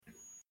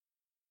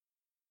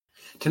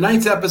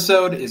Tonight's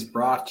episode is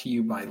brought to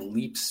you by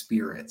Leap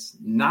Spirits.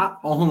 Not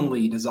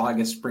only does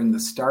August bring the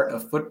start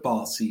of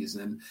football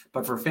season,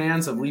 but for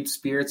fans of Leap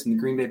Spirits and the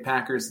Green Bay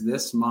Packers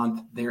this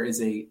month, there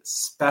is a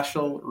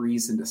special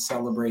reason to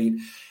celebrate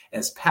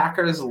as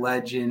Packers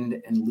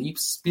legend and Leap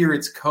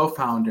Spirits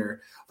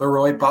co-founder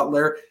LeRoy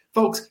Butler.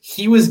 Folks,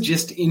 he was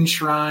just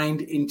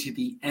enshrined into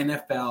the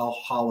NFL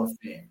Hall of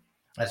Fame.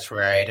 That's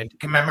right. And to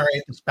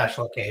commemorate the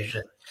special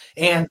occasion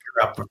and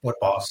gear up for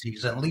football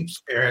season, Leap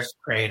Spirits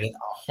created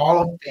a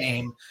Hall of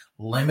Fame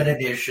limited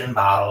edition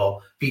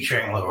bottle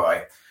featuring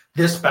LeRoy.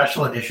 This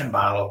special edition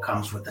bottle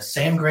comes with the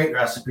same great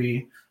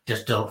recipe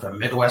distilled from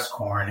Midwest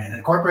corn and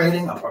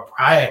incorporating a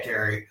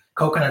proprietary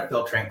coconut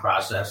filtering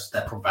process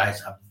that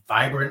provides a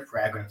vibrant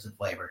fragrance and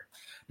flavor.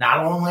 Not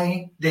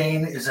only,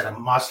 Dane, is it a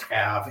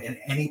must-have in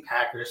any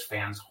Packers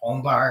fans'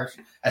 home bars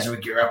as we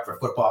gear up for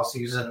football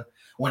season,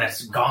 when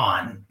it's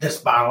gone, this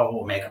bottle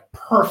will make a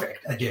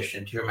perfect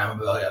addition to your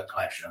memorabilia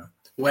collection.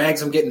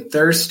 Wags, I'm getting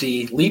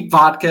thirsty. Leap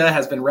Vodka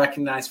has been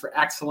recognized for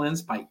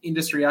excellence by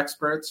industry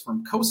experts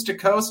from coast to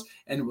coast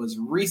and was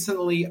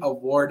recently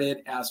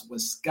awarded as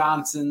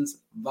Wisconsin's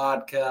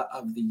Vodka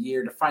of the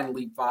Year. To find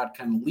Leap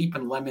Vodka and Leap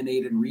and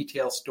Lemonade in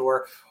retail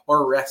store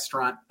or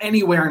restaurant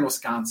anywhere in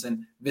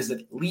Wisconsin,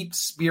 visit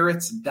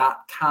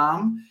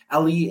leapspirits.com,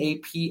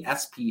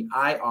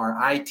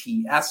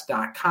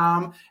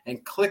 LEAPSPIRITS.com,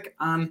 and click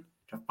on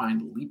to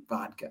find Leap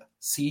Vodka.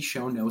 See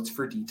show notes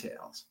for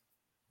details.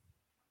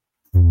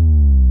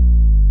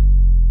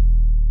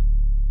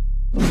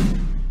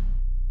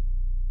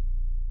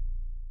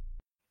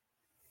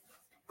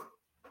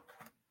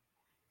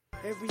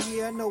 Every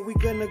year I know we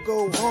gonna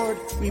go hard.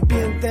 We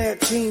been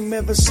that team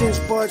ever since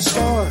Bart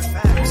started.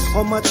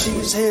 All my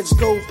cheese heads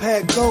go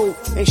pack go.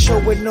 Ain't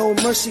showing no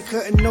mercy,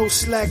 cutting no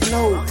slack,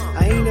 no.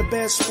 I ain't a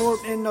bad sport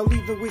and I'll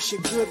even wish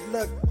you good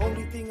luck.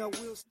 Only thing I will...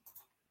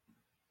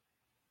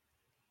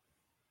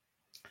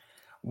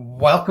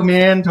 Welcome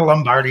in to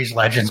Lombardi's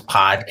Legends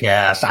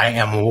podcast. I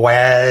am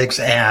Wags,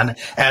 and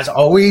as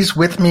always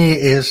with me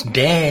is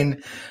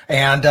Dane.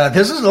 And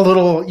this is a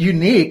little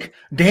unique.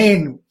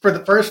 Dane, for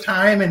the first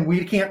time, and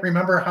we can't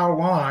remember how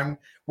long,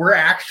 we're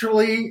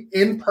actually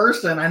in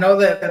person. I know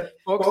that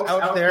folks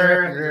out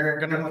there are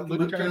going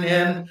to tune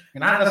in.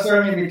 You're not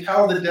necessarily going to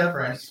tell the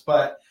difference,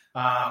 but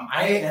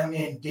I am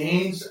in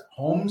Dane's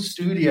home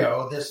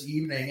studio this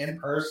evening in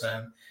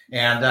person.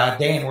 And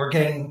Dane, we're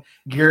getting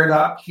geared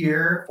up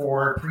here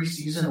for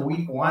preseason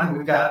week 1.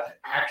 We've got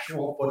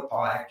actual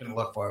football action to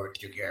look forward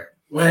to here.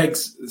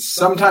 Wags,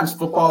 sometimes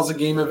football is a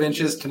game of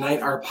inches.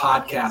 Tonight, our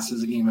podcast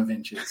is a game of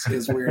inches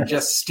because we're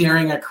just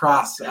staring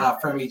across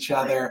from each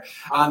other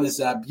on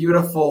this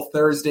beautiful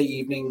Thursday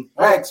evening.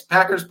 Wags,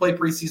 Packers play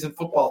preseason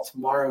football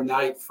tomorrow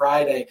night,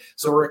 Friday.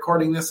 So we're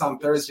recording this on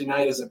Thursday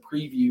night as a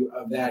preview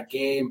of that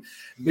game.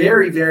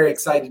 Very, very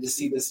excited to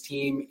see this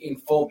team in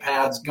full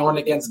pads going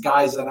against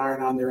guys that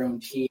aren't on their own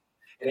team.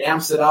 It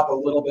amps it up a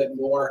little bit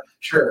more.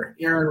 Sure,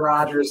 Aaron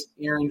Rodgers,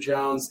 Aaron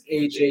Jones,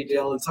 A.J.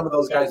 Dillon, some of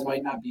those guys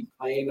might not be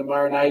playing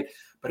tomorrow night,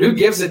 but who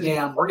gives a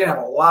damn? We're going to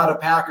have a lot of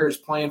Packers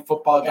playing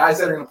football. Guys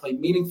that are going to play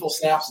meaningful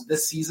snaps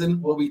this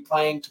season will be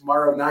playing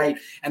tomorrow night,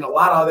 and a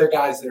lot of other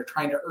guys that are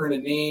trying to earn a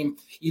name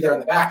either on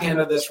the back end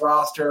of this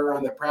roster or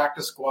on the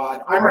practice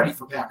squad. I'm ready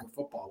for Packer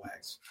football,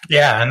 Wags.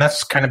 Yeah, and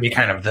that's kind of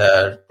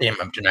the theme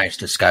of tonight's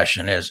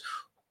discussion is,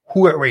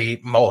 who are we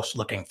most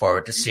looking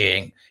forward to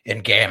seeing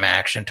in game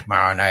action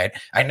tomorrow night?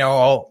 I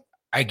know,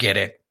 I get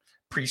it.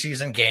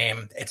 Preseason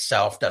game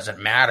itself doesn't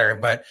matter,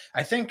 but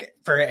I think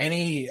for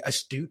any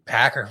astute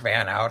Packer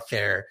fan out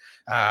there,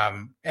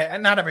 and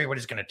not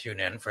everybody's going to tune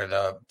in for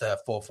the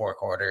full 4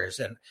 quarters,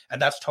 and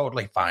that's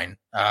totally fine.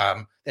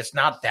 It's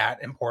not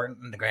that important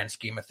in the grand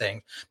scheme of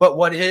things. But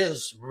what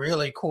is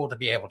really cool to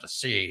be able to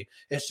see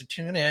is to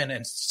tune in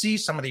and see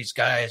some of these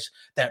guys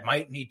that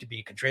might need to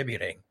be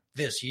contributing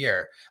this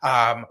year,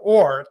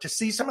 or to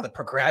see some of the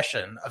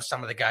progression of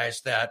some of the guys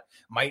that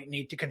might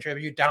need to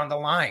contribute down the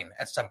line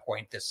at some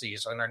point this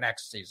season or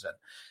next season.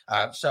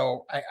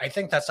 So I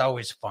think that's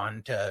always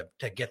fun to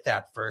get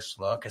that first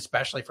look,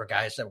 especially for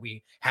guys that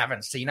we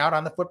haven't seen out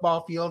on the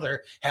football field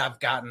or have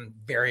gotten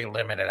very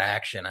limited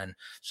action. And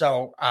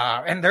so,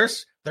 and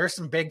there's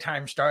some big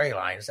time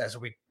storylines as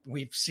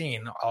we've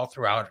seen all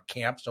throughout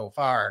camp so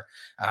far.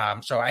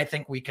 So I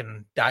think we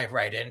can dive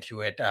right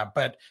into it.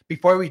 But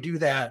before we do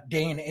that,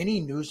 Dane, any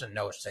news and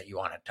notes that you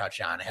want to touch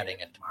on heading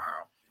in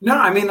tomorrow? No,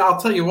 I mean, I'll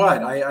tell you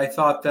what, I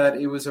thought that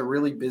it was a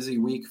really busy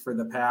week for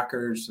the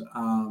Packers.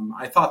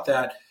 I thought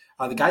that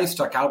the guy who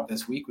stuck out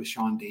this week was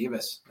Sean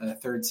Davis,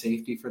 third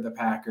safety for the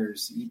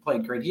Packers. He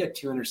played great. He had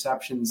 2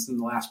 interceptions in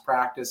the last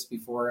practice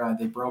before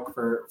they broke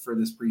for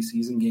this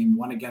preseason game,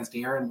 one against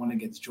Aaron, one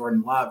against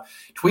Jordan Love.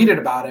 Tweeted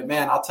about it,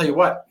 man, I'll tell you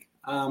what,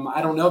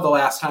 I don't know the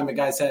last time a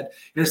guy's had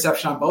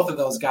interception on both of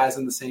those guys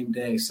in the same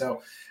day.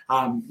 So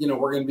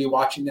we're going to be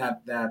watching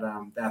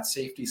that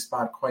safety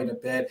spot quite a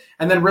bit.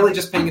 And then really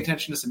just paying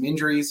attention to some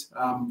injuries.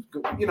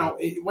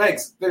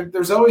 Wags,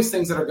 there's always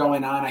things that are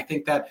going on. I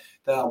think that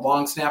the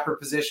long snapper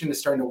position is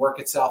starting to work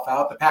itself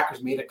out. The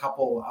Packers made a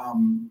couple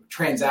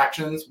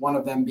transactions, one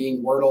of them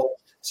being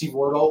Steve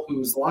Wordle,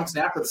 who's the long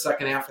snapper the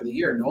second half of the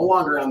year, no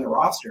longer on the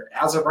roster.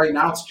 As of right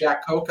now, it's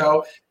Jack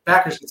Coco.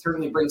 Packers can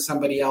certainly bring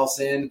somebody else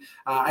in.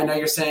 I know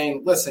you're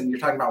saying, listen, you're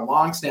talking about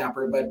long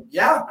snapper, but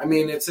yeah, I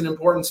mean, it's an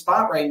important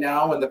spot right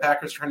now, and the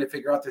Packers are trying to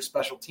figure out their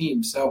special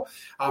teams. So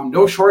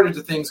no shortage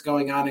of things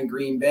going on in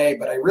Green Bay,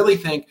 but I really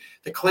think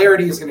the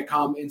clarity is going to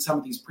come in some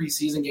of these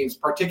preseason games,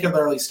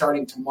 particularly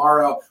starting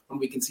tomorrow when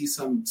we can see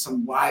some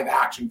live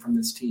action from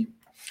this team.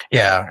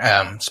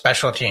 Yeah,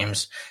 special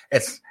teams,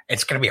 it's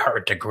going to be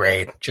hard to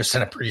grade just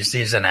in a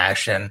preseason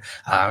action,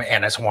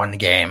 and it's one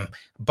game.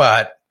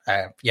 But,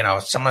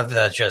 some of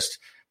the just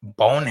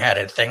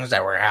boneheaded things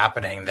that were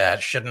happening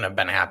that shouldn't have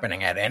been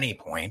happening at any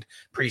point,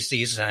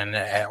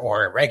 preseason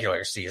or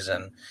regular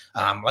season,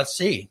 let's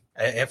see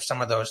if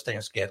some of those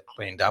things get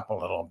cleaned up a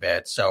little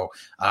bit. So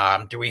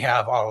do we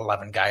have all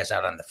 11 guys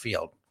out on the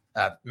field?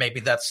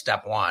 Maybe that's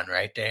step one,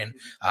 right, Dane?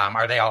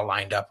 Are they all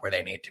lined up where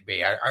they need to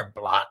be? Are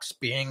blocks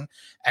being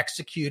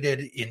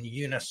executed in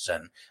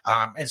unison?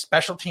 And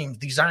special teams,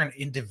 these aren't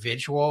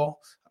individual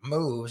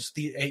moves.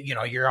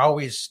 You're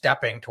always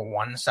stepping to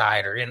one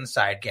side or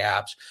inside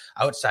gaps,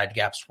 outside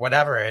gaps,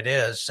 whatever it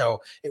is.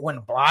 So when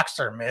blocks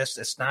are missed,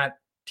 it's not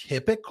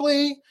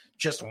typically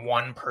just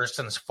one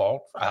person's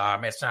fault.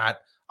 It's not,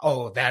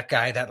 that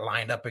guy that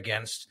lined up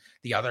against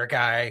the other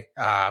guy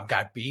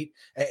got beat.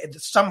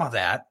 Some of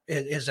that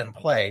is in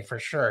play for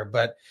sure,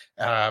 but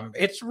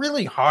it's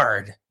really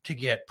hard to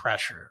get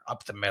pressure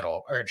up the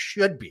middle, or it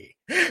should be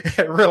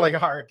really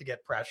hard to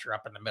get pressure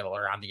up in the middle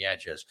or on the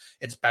edges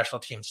in special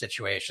team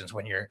situations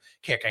when you're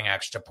kicking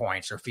extra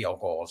points or field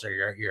goals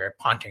or you're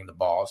punting the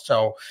ball.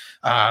 So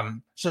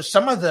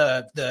some of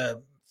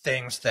the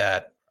things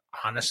that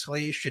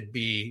honestly should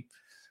be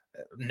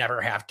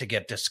never have to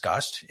get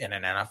discussed in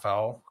an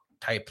NFL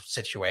type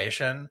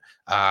situation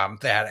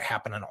that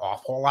happened an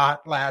awful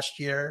lot last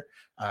year.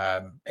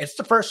 It's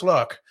the first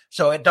look,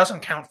 so it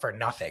doesn't count for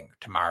nothing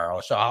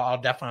tomorrow. So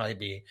I'll definitely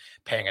be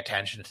paying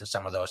attention to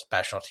some of those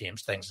special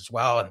teams things as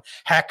well. And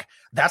heck,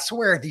 that's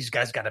where these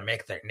guys got to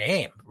make their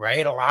name,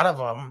 right? A lot of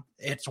them,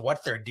 it's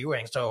what they're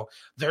doing. So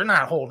they're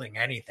not holding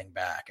anything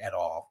back at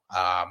all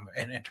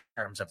in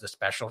terms of the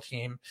special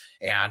team.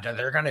 And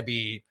they're going to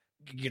be,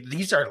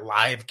 these are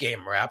live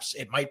game reps.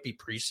 It might be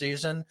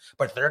preseason,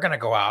 but they're going to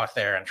go out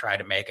there and try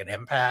to make an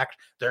impact.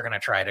 They're going to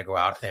try to go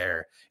out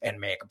there and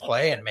make a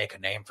play and make a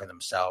name for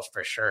themselves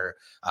for sure.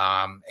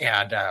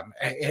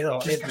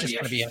 It's just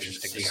going to be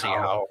interesting to see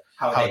how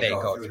they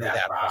go through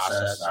that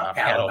process.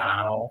 Pat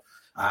O'Donnell,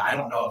 I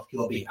don't know if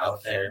he'll be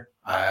out there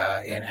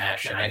in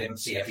action. I didn't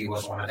see if he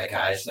was one of the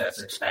guys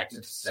that's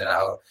expected to sit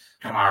out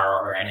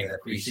tomorrow or any of the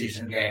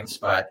preseason games,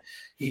 but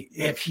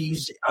if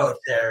he's out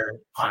there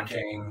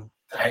punting,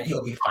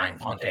 he'll be fine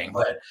punting,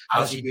 but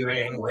how's he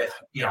doing with,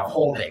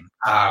 holding?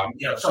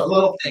 So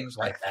little things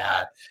like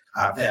that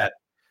that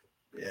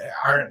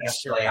aren't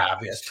necessarily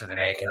obvious to the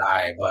naked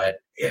eye, but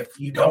if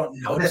you don't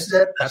notice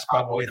it, that's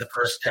probably the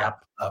first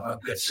step of a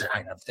good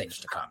sign of things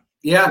to come.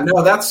 Yeah,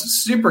 no, that's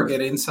super good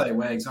insight,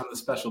 Wags, on the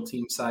special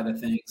team side of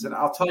things. And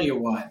I'll tell you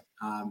what,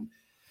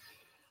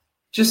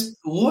 just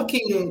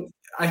looking,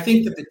 I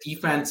think that the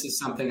defense is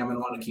something I'm going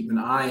to want to keep an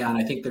eye on.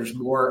 I think there's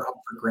more up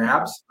for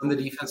grabs on the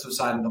defensive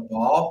side of the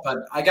ball. But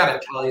I got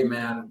to tell you,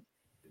 man,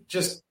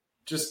 just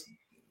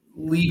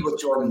lead with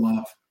Jordan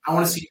Love. I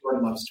want to see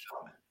Jordan Love's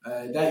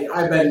development.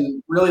 I've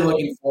been really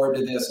looking forward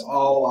to this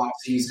all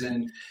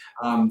offseason.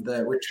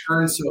 The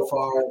return so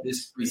far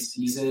this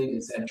preseason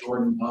is that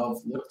Jordan Love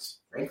looks,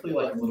 frankly,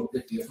 like a little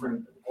bit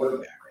different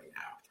quarterback right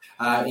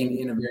now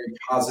in a very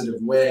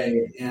positive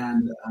way.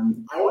 And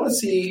I want to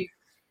see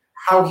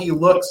how he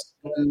looks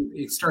when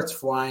it starts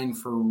flying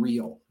for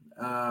real.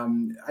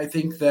 I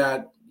think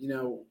that,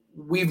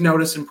 we've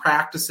noticed in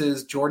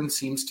practices, Jordan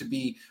seems to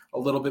be a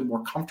little bit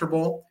more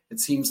comfortable. It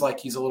seems like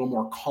he's a little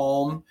more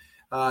calm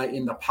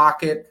in the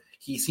pocket.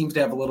 He seems to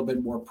have a little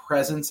bit more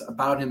presence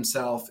about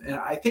himself. And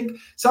I think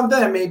something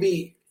that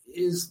maybe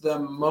is the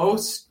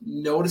most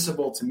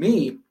noticeable to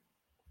me,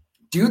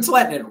 dude's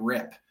letting it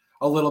rip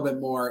a little bit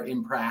more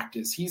in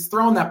practice. He's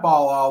throwing that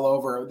ball all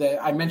over.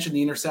 I mentioned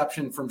the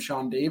interception from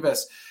Sean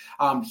Davis.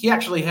 He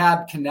actually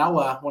had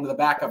Canella, one of the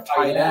backup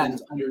tight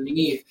ends,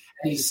 underneath,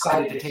 and he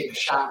decided to take a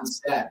shot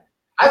instead.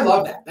 I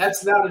love that.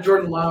 That's not a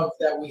Jordan Love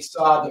that we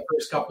saw the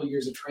first couple of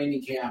years of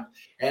training camp.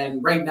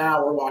 And right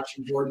now we're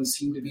watching Jordan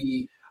seem to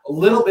be a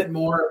little bit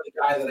more of the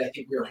guy that I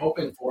think we were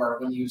hoping for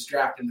when he was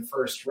drafted in the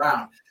first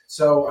round.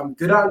 So I'm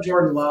good on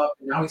Jordan Love.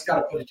 Now he's got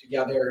to put it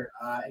together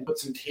and put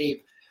some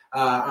tape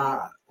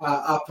up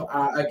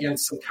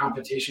against some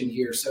competition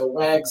here. So,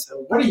 Wags,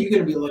 what are you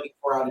going to be looking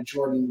for out of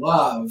Jordan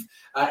Love?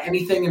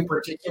 Anything in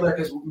particular?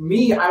 Because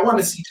I want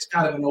to see just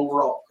kind of an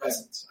overall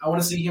presence. I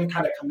want to see him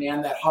kind of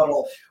command that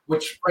huddle,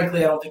 which,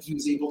 frankly, I don't think he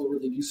was able to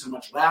really do so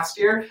much last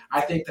year.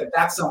 I think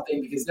that's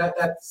something, because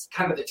that's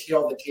kind of the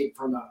tail of the tape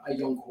from a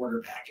young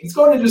quarterback. He's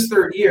going into his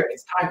third year.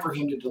 It's time for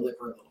him to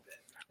deliver a little bit.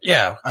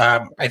 Yeah,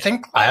 I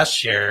think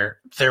last year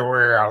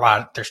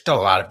there's still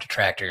a lot of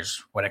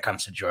detractors when it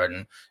comes to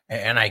Jordan,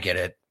 and I get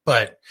it.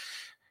 But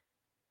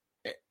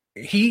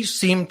he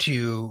seemed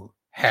to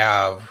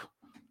have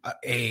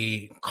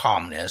a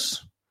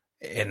calmness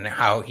in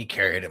how he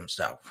carried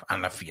himself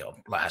on the field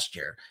last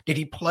year. Did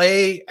he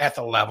play at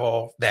the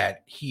level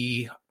that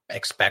he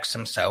expects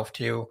himself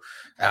to,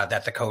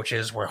 that the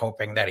coaches were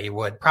hoping that he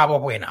would?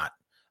 Probably not.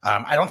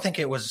 I don't think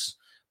it was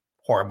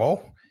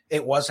horrible.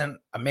 It wasn't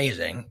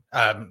amazing.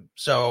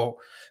 So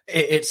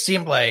it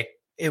seemed like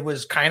it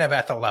was kind of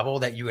at the level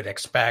that you would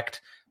expect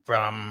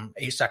from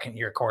a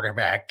second-year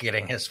quarterback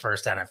getting his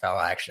first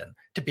NFL action,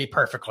 to be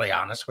perfectly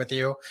honest with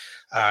you.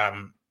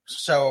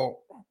 So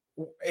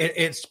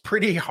it's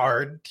pretty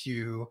hard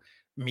to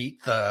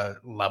meet the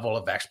level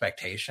of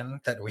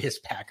expectation that we as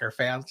Packer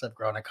fans have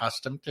grown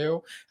accustomed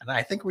to. And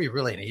I think we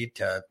really need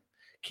to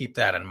keep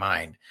that in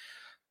mind.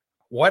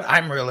 What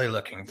I'm really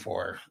looking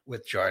for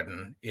with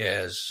Jordan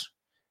is,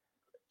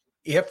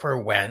 if or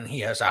when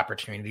he has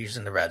opportunities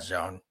in the red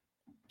zone,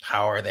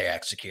 how are they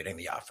executing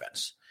the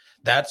offense?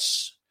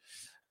 That's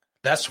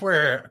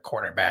where a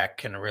quarterback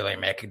can really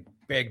make a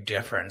big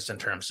difference in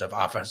terms of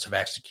offensive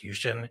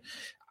execution.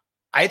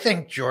 I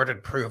think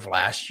Jordan proved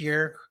last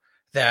year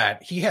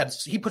that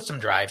he put some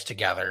drives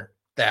together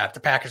that the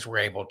Packers were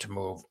able to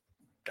move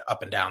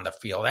up and down the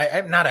field.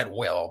 Not at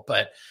will,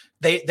 but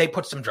they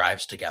put some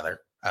drives together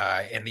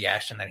in the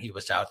action that he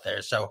was out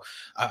there. So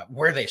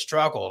where they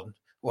struggled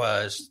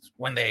was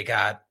when they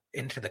got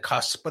into the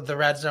cusp of the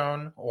red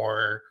zone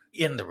or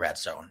in the red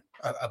zone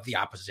of the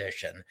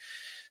opposition.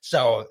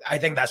 So I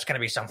think that's going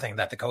to be something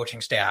that the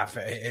coaching staff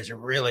is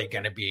really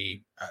going to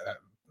be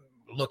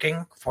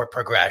looking for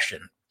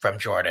progression from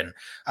Jordan.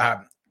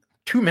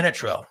 2-minute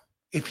drill,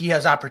 if he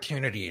has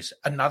opportunities,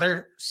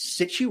 another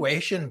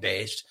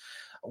situation-based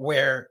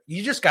where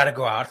you just got to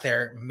go out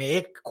there,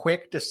 make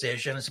quick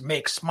decisions,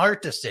 make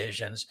smart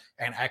decisions,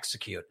 and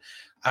execute.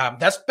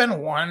 That's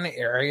been one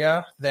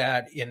area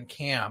that in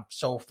camp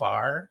so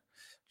far,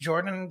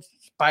 Jordan,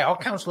 by all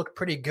counts, looked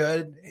pretty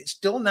good. It's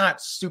still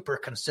not super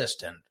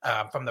consistent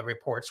from the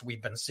reports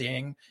we've been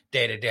seeing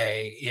day to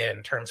day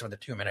in terms of the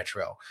 2-minute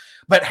drill.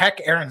 But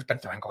heck, Aaron's been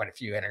throwing quite a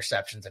few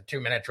interceptions in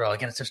 2-minute drill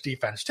against this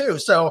defense too.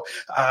 So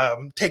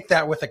take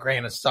that with a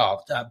grain of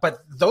salt. But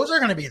those are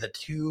going to be the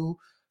two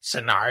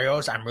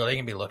scenarios I'm really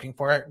going to be looking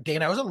for.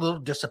 Dane, I was a little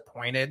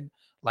disappointed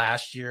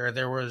last year.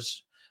 There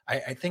was,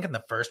 I think in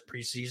the first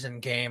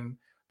preseason game,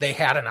 they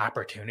had an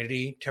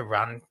opportunity to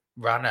run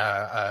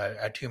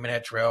a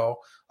 2-minute drill.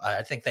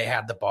 I think they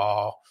had the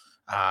ball,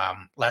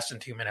 less than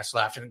 2 minutes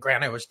left. And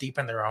granted, it was deep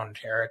in their own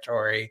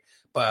territory,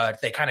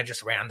 but they kind of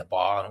just ran the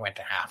ball and went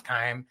to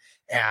halftime.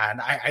 And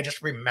I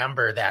just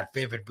remember that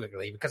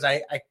vividly because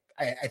I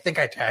think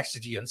I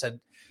texted you and said,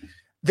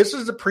 this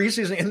is the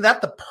preseason. Isn't that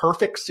the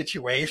perfect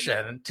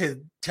situation to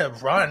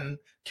run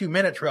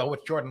 2-minute drill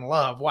with Jordan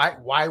Love?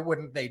 Why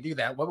wouldn't they do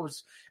that? What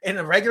was in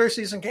a regular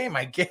season game?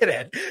 I get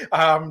it,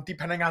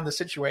 depending on the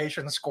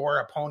situation, score,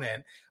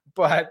 opponent,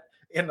 but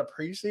in the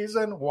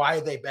preseason, why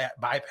they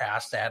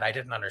bypass that, I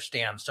didn't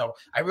understand. So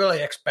I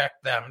really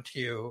expect them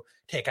to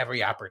take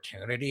every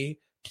opportunity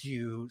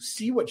to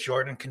see what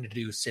Jordan can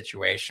do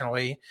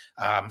situationally.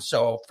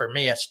 So for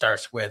me, it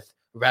starts with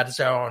red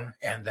zone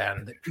and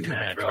then the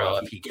 2-minute drill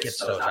if he gets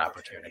those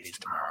opportunities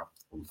tomorrow.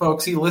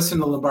 Folks, you listen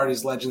to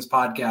Lombardi's Legends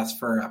podcast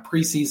for a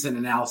preseason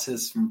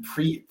analysis from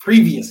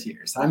previous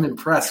years. I'm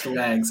impressed,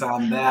 Wags,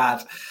 on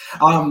that.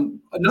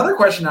 Another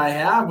question I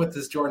have with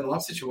this Jordan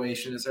Love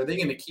situation is, are they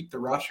going to keep the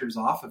rushers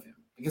off of him?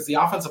 Because the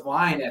offensive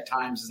line at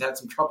times has had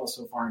some trouble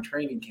so far in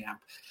training camp.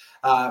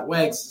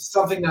 Wags,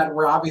 something that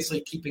we're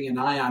obviously keeping an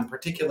eye on,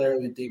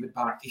 particularly with David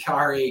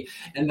Bakhtiari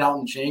and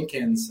Nelton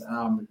Jenkins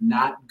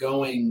not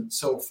going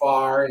so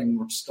far, and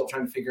we're still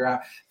trying to figure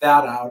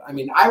that out. I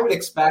mean, I would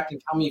expect, and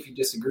tell me if you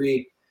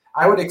disagree,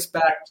 I would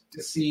expect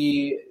to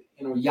see,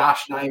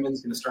 Yosh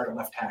Nijman's going to start at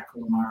left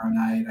tackle tomorrow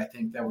night. I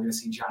think that we're going to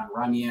see John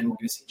Runyon. We're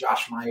going to see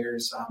Josh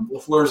Myers.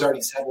 LaFleur's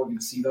already said we're going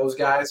to see those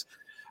guys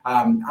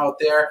out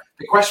there.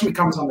 The question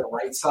becomes on the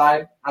right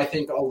side, I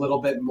think, a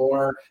little bit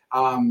more.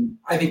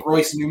 I think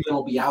Royce Newman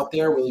will be out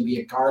there. Will he be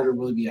a guard or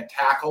will he be a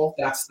tackle?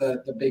 That's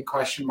the big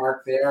question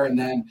mark there. And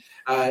then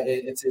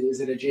is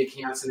it a Jake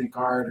Hansen at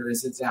guard or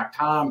is it Zach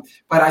Tom?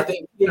 But I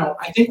think we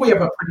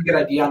have a pretty good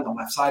idea on the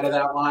left side of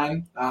that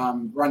line.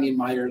 Runyon,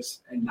 Myers,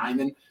 and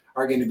Nijman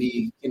are going to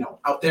be,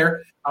 out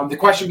there. The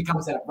question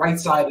becomes that right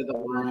side of the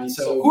line.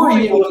 So who are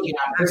you looking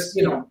at?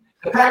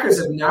 The Packers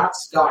have not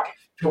stuck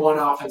to one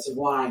offensive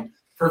line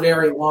for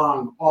very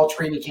long, all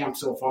training camp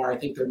so far. I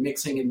think they're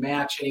mixing and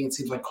matching. It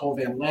seems like Cole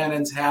Van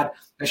Lannen's had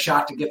a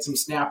shot to get some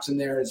snaps in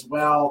there as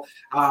well.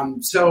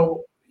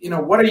 So,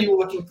 what are you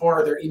looking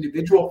for? Are there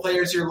individual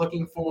players you're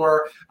looking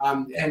for?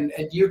 And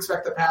do you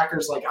expect the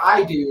Packers, like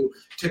I do,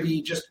 to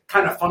be just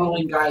kind of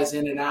funneling guys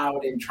in and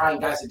out and trying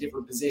guys at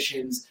different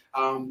positions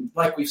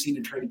like we've seen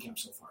in training camp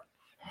so far?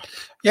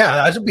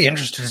 Yeah, I'd be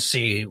interested to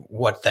see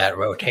what that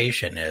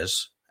rotation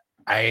is.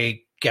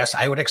 I guess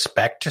I would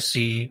expect to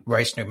see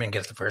Royce Newman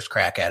get the first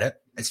crack at it.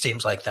 It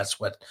seems like that's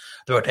what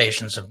the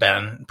rotations have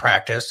been in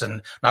practice,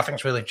 and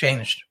nothing's really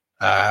changed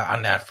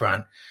on that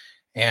front.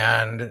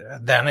 And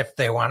then if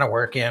they want to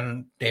work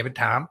in David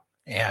Tom,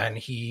 and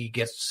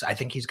I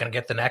think he's going to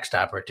get the next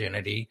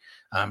opportunity,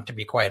 to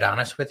be quite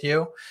honest with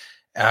you.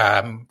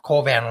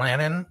 Cole Van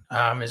Lanen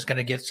is going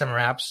to get some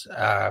reps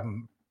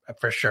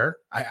for sure.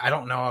 I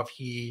don't know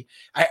if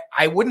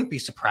I wouldn't be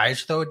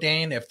surprised though,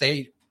 Dane, if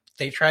they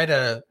try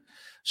to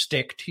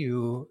stick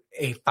to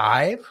a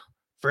 5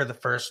 for the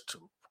first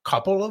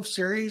couple of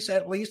series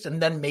at least,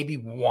 and then maybe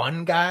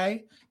one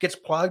guy gets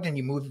plugged and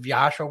you move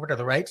Yash over to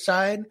the right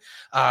side.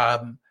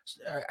 Or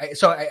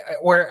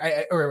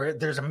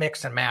there's a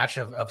mix and match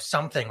of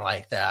something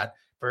like that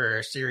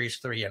for series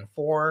 3 and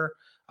 4.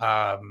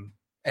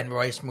 And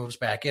Royce moves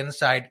back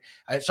inside.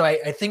 So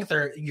I think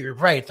you're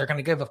right. They're going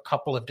to give a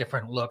couple of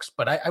different looks,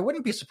 but I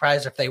wouldn't be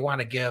surprised if they want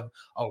to give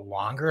a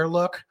longer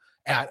look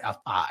at a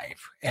 5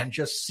 and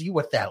just see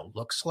what that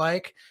looks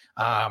like.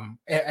 And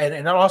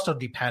it'll also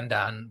depend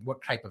on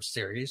what type of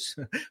series,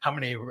 how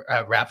many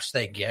reps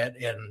they get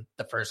in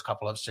the first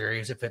couple of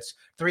series. If it's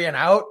 3 and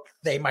out,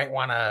 they might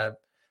want to,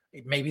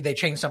 maybe they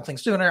change something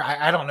sooner.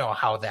 I don't know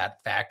how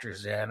that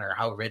factors in or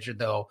how rigid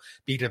they'll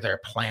be to their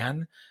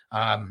plan.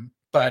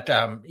 But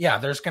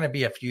there's going to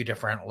be a few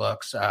different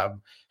looks.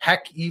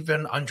 Heck,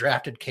 even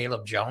undrafted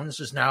Caleb Jones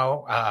is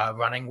now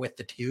running with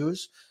the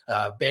 2s.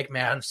 Big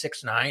man,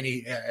 6'9".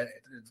 He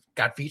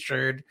got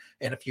featured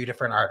in a few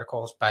different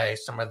articles by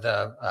some of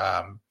the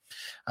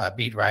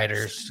beat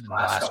writers in the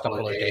last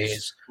couple of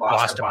days.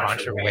 Lost a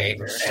bunch of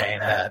weight, saying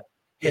that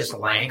his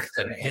length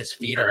and his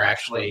feet are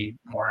actually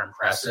more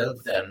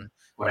impressive than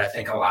what I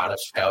think a lot of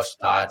scouts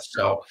thought.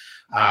 So,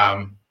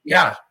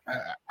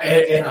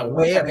 in a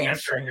way of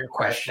answering your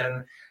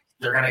question,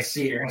 you're going to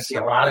see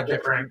a lot of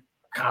different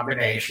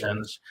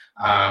combinations.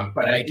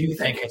 But I do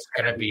think it's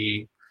going to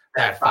be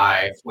that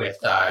 5 with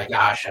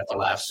Yash at the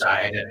left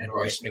side and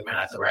Royce Newman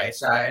at the right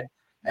side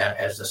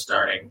as the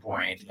starting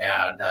point,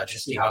 and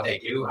just see how they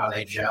do, how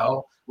they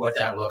gel, what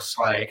that looks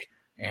like,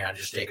 and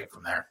just take it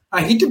from there.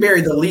 I hate to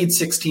bury the lead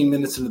 16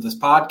 minutes into this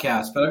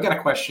podcast, but I've got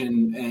a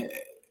question.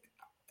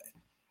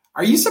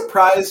 Are you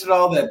surprised at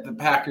all that the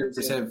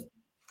Packers have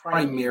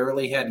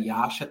primarily had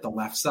Yash at the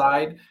left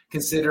side,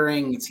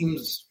 considering it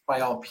seems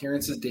by all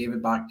appearances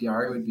David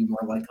Bakhtiari would be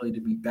more likely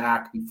to be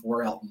back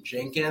before Elgton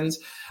Jenkins?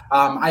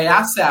 I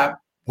asked that.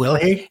 Will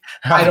he?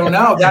 I don't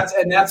know.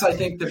 That's I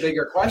think the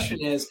bigger question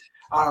is,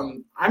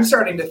 I'm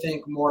starting to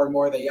think more and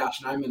more that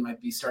Yash Nyman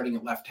might be starting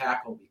at left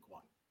tackle week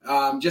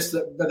 1. Just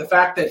the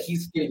fact that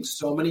he's getting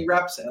so many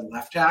reps at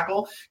left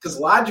tackle, because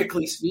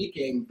logically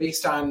speaking,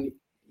 based on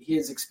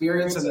his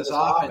experience in this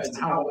offense and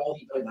how well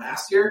he played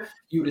last year,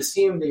 you would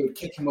assume they would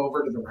kick him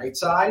over to the right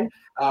side.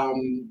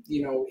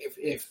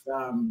 If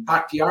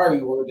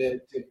Bakhtiari were to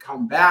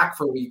come back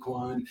for week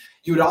 1,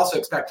 you would also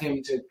expect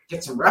him to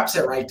get some reps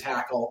at right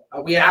tackle.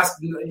 We asked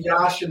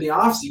Yash in the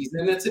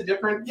offseason, and it's it's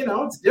different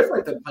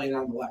than playing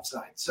on the left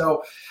side.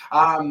 So,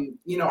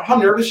 how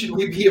nervous should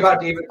we be about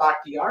David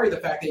Bakhtiari?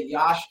 The fact that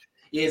Yash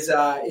is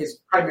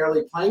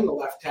primarily playing the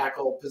left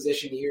tackle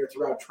position here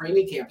throughout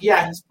training camp.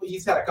 Yeah,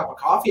 he's had a cup of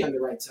coffee on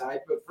the right side,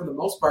 but for the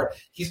most part,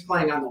 he's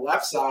playing on the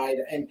left side.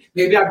 And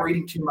maybe I'm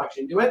reading too much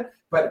into it,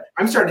 but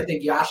I'm starting to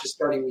think Yash is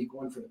starting week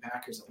 1 for the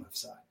Packers on the left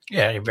side.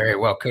 Yeah, it very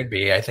well could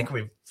be. I think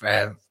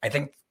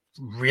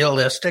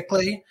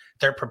realistically,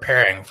 they're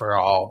preparing for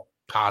all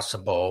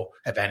possible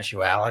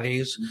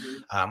eventualities.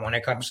 Mm-hmm. When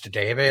it comes to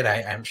David,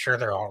 I'm sure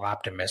they're all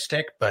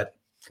optimistic, but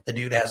the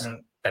dude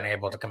hasn't been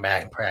able to come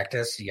back and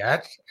practice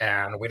yet,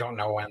 and we don't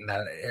know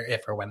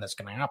if or when that's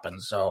going to happen.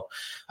 So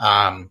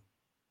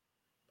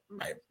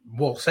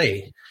we'll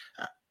see.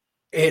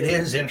 It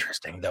is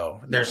interesting,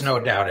 though. There's no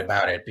doubt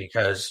about it,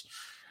 because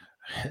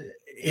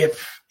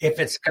if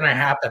it's going to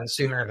happen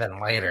sooner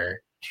than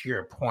later, to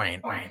your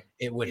point,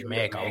 it would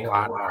make a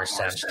lot more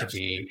sense to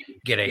be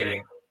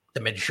getting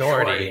the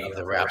majority of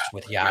the reps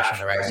with Yash on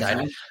the right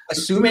side,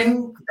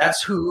 assuming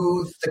that's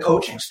who the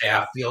coaching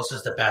staff feels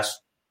is the best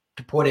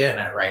to put in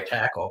at right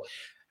tackle.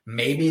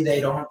 Maybe they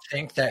don't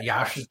think that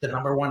Yash is the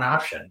number 1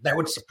 option. That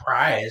would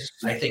surprise,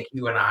 I think,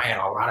 you and I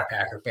and a lot of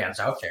Packer fans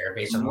out there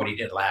based on what he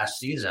did last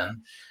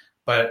season.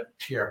 But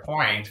to your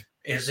point,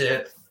 is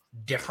it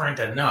different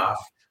enough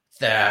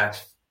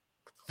that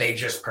they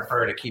just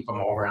prefer to keep him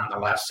over on the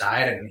left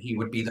side and he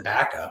would be the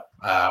backup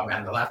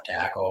and the left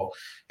tackle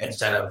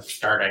instead of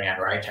starting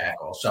at right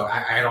tackle? So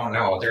I don't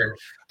know.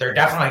 They're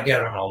definitely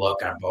giving him a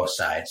look on both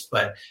sides.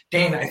 But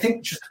Dane, I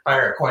think just to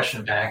fire a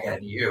question back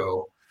at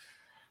you,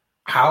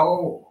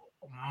 how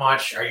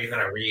much are you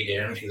going to read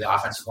into the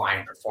offensive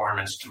line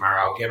performance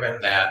tomorrow, given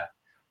that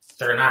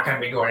they're not going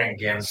to be going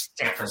against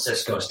San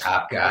Francisco's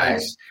top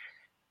guys,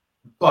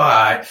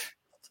 but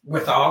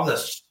with all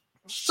this,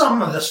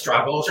 some of the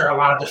struggles or a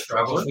lot of the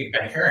struggles we've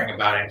been hearing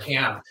about in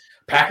camp,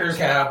 Packers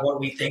have what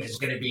we think is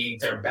going to be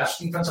their best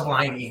defensive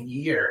line in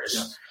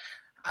years.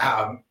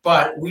 Yes.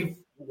 But we've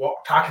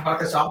talked about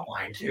this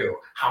outline too.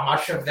 How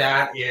much of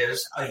that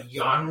is a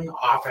young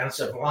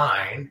offensive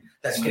line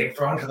that's getting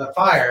thrown to the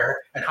fire,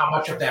 and how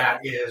much of that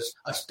is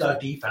a stud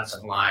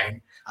defensive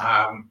line?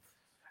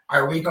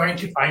 Are we going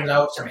to find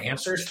out some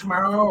answers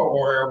tomorrow,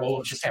 or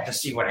we'll just have to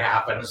see what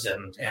happens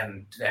and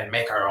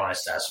make our own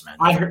assessment?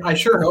 I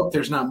sure hope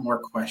there's not more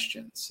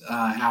questions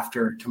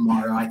after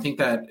tomorrow. I think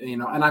that,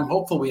 and I'm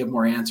hopeful we have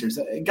more answers.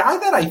 A guy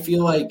that I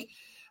feel like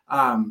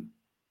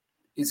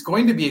is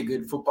going to be a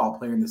good football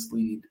player in this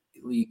league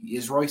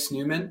is Royce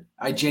Newman.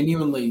 I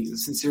genuinely,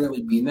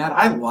 sincerely mean that.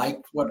 I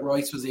liked what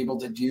Royce was able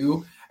to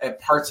do at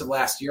parts of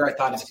last year. I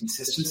thought his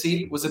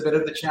consistency was a bit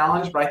of the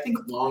challenge, but I think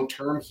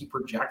long-term he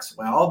projects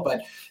well.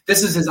 But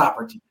this is his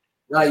opportunity,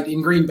 right?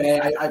 In Green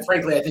Bay, I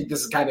frankly, I think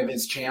this is kind of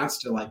his chance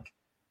to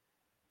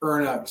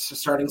earn a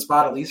starting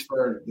spot, at least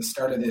for the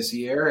start of this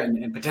year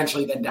and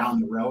potentially then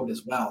down the road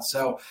as well.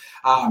 So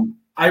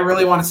I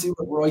really want to see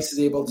what Royce is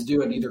able to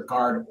do at either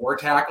guard or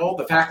tackle.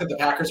 The fact that the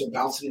Packers are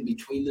bouncing in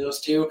between those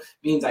two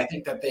means I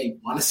think that they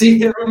want to see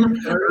him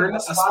earn a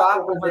spot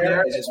over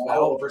there as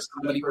well over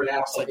somebody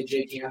perhaps like a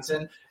Jake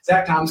Hansen.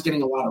 Zach Tom's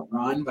getting a lot of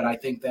run, but I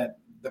think that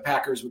the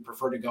Packers would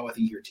prefer to go with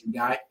a year 2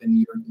 guy than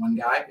year 1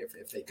 guy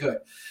if they could.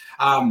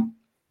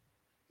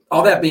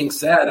 All that being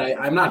said,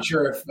 I'm not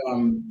sure if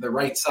the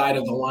right side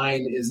of the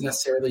line is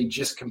necessarily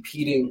just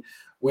competing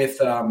with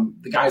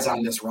the guys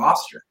on this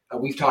roster.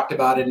 We've talked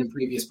about it in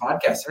previous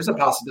podcasts. There's a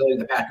possibility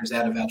the Packers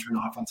add a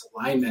veteran offensive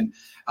lineman,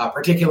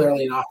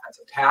 particularly an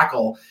offensive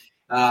tackle,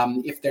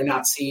 if they're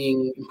not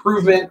seeing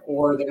improvement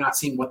or they're not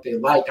seeing what they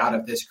like out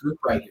of this group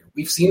right here.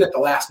 We've seen it the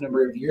last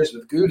number of years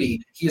with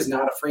Goody. He is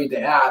not afraid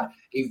to add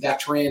a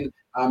veteran,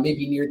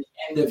 maybe near the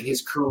end of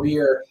his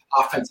career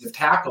offensive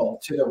tackle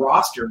to the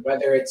roster,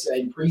 whether it's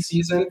in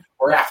preseason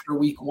or after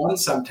week 1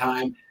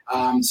 sometime.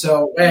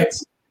 So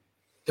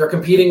they're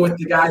competing with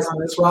the guys on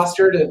this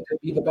roster to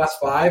be the best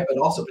 5, but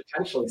also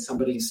potentially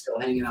somebody's still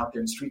hanging out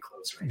there in street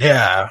clothes right now.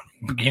 Yeah.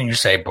 Can you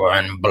say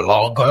Brian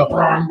Bulaga?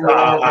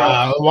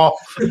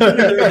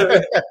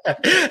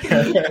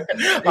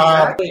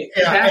 Exactly.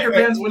 Packer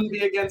fans wouldn't be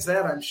against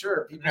that, I'm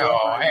sure.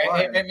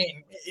 I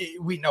mean,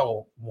 we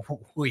know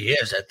who he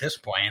is at this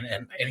point,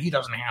 and he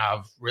doesn't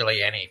have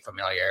really any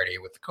familiarity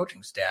with the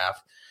coaching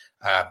staff,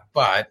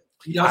 but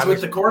he does with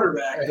the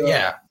quarterback, though.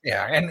 Yeah.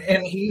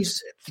 And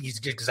he's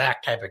the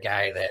exact type of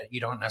guy that you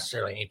don't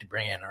necessarily need to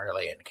bring in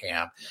early in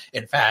camp.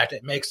 In fact,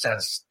 it makes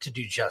sense to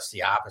do just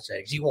the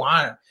opposite. You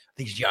want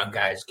these young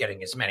guys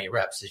getting as many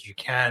reps as you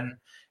can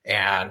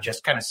and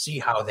just kind of see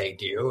how they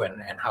do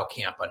and how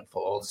camp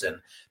unfolds.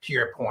 And to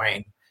your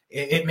point,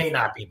 it may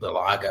not be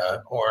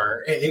Bulaga,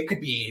 or it could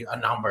be a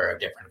number of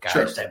different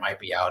guys that might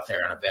be out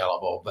there and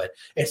available, but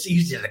it's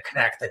easy to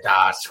connect the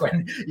dots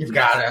when you've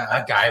got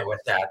a guy with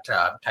that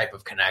type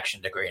of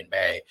connection to Green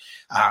Bay.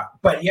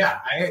 But yeah,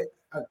 I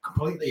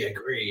completely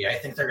agree. I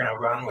think they're going to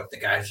run with the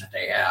guys that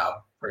they have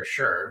for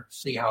sure,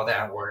 see how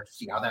that works,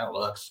 see how that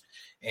looks.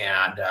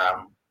 And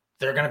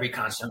they're going to be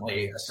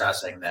constantly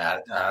assessing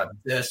that.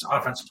 This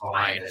offensive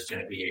line is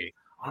going to be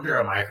under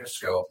a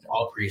microscope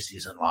all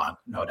preseason long,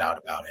 no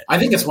doubt about it. I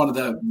think it's one of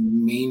the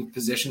main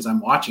positions I'm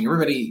watching.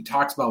 Everybody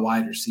talks about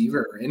wide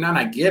receiver, and then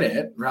I get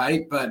it,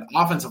 right? But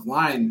offensive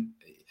line,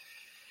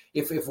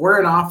 if we're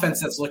an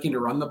offense that's looking to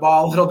run the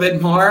ball a little bit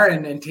more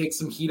and take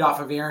some heat off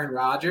of Aaron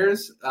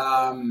Rodgers,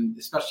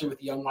 especially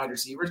with young wide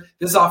receivers,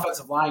 this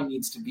offensive line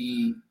needs to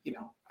be,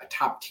 a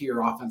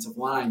top-tier offensive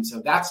line.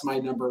 So that's my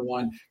number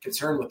one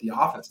concern with the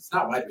offense. It's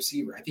not wide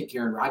receiver. I think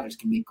Aaron Rodgers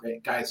can make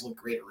great guys look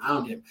great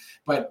around him,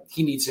 but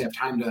he needs to have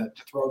time to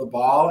throw the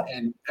ball.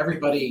 And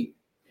everybody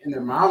and their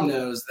mom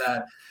knows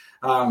that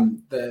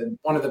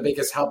one of the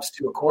biggest helps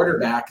to a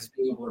quarterback is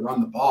being able to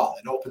run the ball.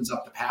 It opens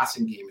up the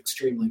passing game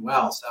extremely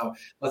well. So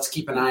let's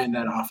keep an eye on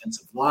that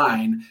offensive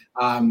line.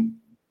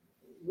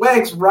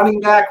 Wags, running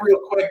back real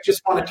quick, just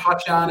want to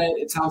touch on it.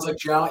 It sounds like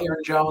Aaron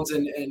Jones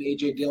and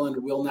A.J.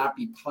 Dillon will not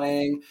be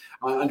playing,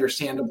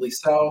 understandably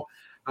so.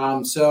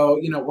 So,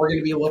 we're going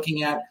to be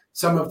looking at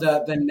some of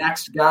the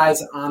next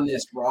guys on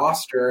this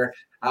roster.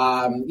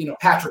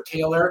 Patrick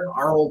Taylor,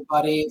 our old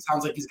buddy, it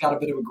sounds like he's got a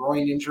bit of a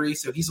groin injury,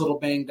 so he's a little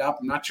banged up.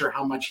 I'm not sure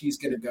how much he's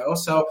going to go.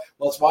 So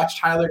let's watch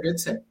Tyler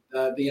Goodson,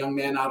 the young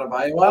man out of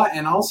Iowa,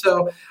 and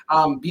also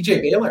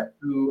B.J. Baylor,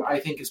 who I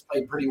think has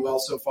played pretty well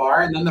so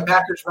far. And then the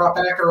Packers brought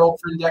back our old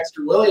friend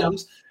Dexter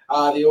Williams,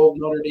 the old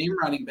Notre Dame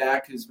running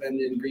back who's been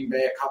in Green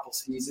Bay a couple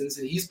seasons,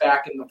 and he's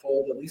back in the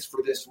fold at least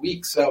for this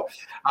week. So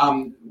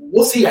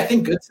we'll see. I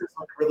think Goodson's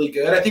looked really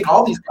good. I think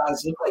all these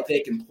guys look like they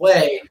can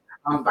play.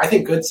 I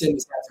think Goodson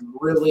has had some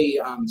really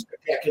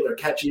spectacular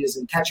catches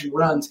and catch and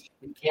runs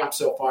in camp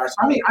so far. So,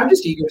 I'm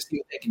just eager to see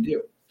what they can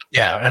do.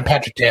 Yeah, and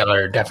Patrick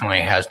Taylor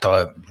definitely has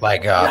the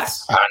leg up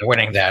on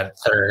winning that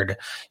third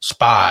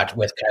spot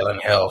with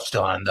Kylin Hill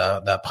still on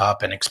the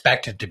pup and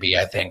expected to be,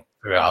 I think,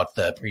 throughout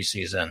the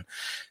preseason.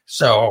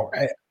 So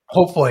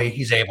hopefully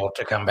he's able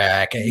to come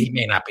back. He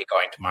may not be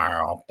going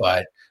tomorrow,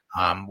 but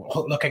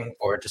looking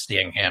forward to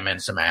seeing him in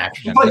some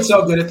action. He played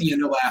so good at the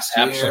end of last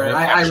year.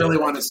 I Absolutely. really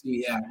want to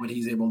see what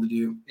he's able to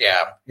do.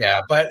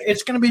 Yeah. But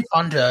it's going to be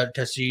fun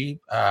to see,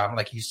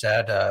 like you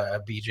said,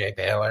 BJ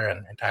Baylor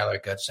and Tyler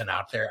Goodson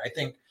out there. I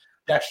think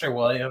Dexter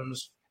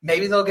Williams,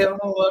 maybe they'll give him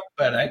a look,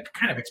 but I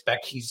kind of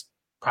expect he's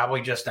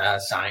probably just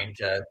signed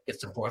to get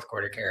some fourth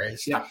quarter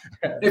carries. Yeah,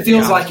 it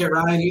feels like it,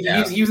 Ryan.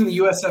 He's using the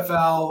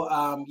USFL,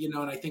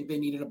 and I think they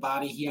needed a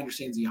body. He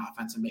understands the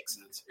offense. It makes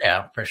sense.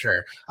 Yeah, for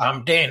sure.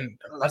 Dane,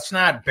 let's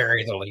not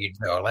bury the lead,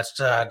 though. Let's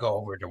go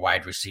over to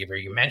wide receiver.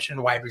 You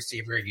mentioned wide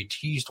receiver. You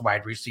teased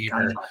wide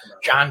receiver.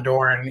 John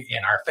Dorn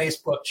in our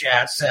Facebook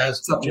chat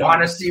says, you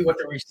want to see what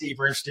the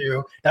receivers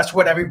do. That's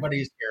what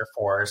everybody's here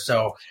for.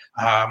 So,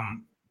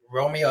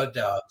 Romeo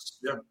Doubs.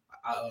 Yep.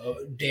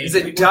 Dane, is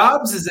it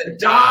Dobbs? Is it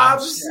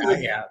Dobbs?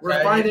 Yeah.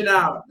 We're finding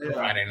out. We're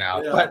finding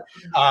out. Yeah. But,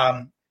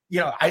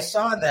 I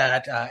saw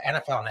that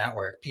NFL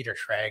Network, Peter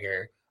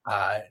Traeger,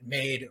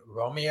 made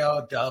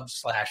Romeo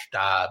Doubs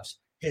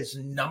his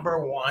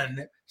number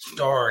one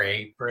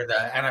story for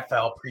the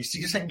NFL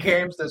preseason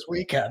games this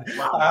weekend.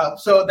 Wow.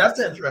 So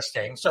that's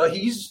interesting. So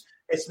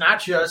it's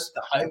not just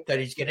the hype that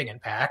he's getting in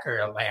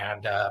Packer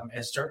land.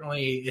 And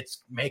certainly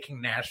it's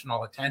making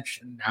national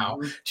attention now.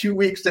 2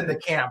 weeks into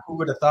camp, who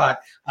would have thought?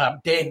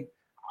 Dane,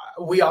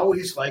 we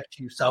always like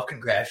to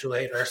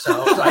self-congratulate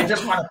ourselves. I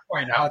just want to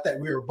point out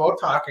that we were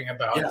both talking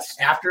about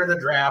after the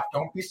draft.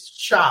 Don't be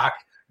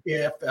shocked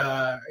if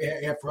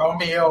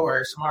Romeo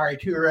or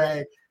Samori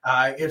Toure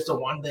is the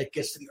one that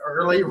gets the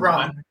early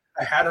run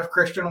ahead of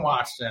Christian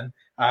Watson.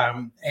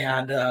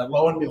 And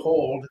lo and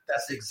behold,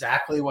 that's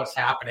exactly what's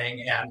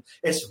happening. And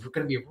it's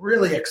going to be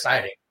really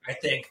exciting, I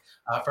think,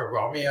 for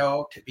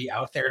Romeo to be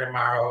out there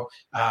tomorrow,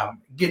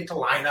 get to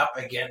line up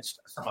against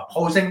some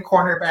opposing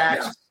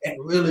cornerbacks and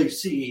really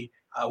see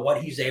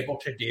what he's able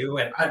to do.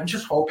 And I'm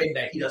just hoping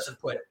that he doesn't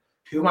put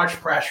too much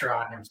pressure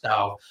on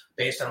himself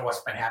based on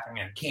what's been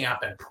happening in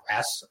camp and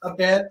press a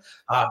bit.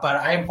 But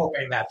I am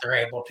hoping that they're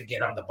able to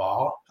get on the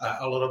ball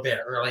a little bit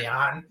early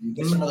on,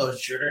 get some of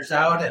those shooters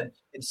out, and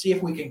see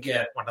if we can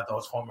get one of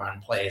those home run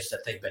plays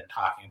that they've been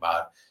talking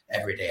about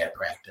every day at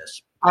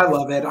practice. I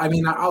love it. I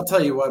mean, I'll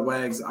tell you what,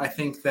 Wags, I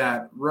think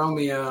that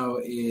Romeo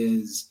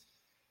is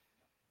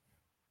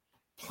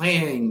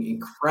playing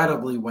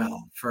incredibly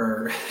well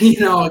for,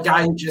 a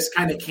guy who just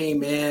kind of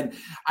came in.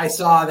 I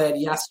saw that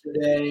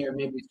yesterday or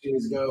maybe 2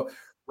 days ago,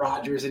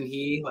 Rodgers and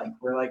he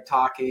were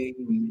talking,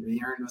 and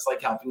Aaron was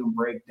helping him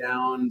break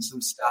down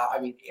some stuff. I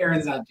mean,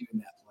 Aaron's not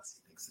doing that unless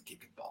he thinks the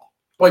kick is ball.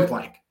 Point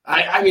blank.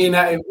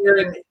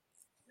 Aaron,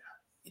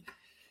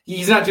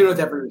 he's not doing it with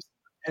every receiver.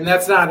 And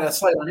that's not a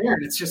slight on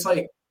Aaron. It's just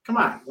come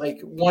on,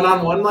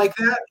 one-on-one like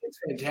that, it's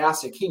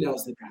fantastic. He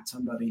knows they've got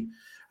somebody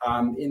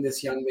in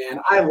this young man.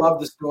 I love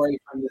the story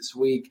from this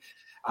week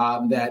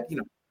that,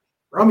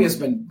 Romeo's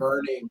been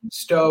burning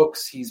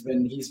Stokes. He's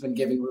been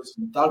giving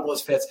Wilson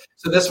Douglas fits.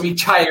 So this week,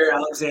 Jair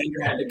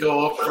Alexander had to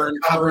go over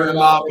and cover him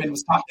up and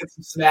was talking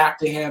some smack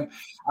to him.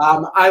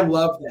 I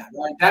love that.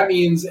 Right? That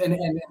means, and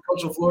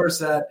Coach LaFleur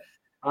said,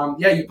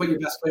 you put your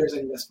best players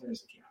in camp.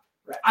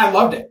 Right? I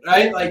loved it,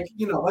 right?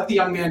 Let the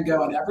young man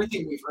go. And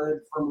everything we've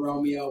heard from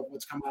Romeo,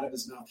 what's come out of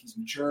his mouth, he's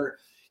mature.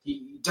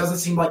 He doesn't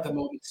seem like the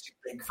moment's too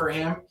big for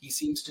him. He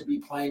seems to be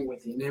playing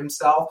within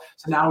himself.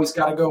 So now he's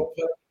got to go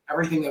put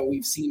everything that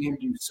we've seen him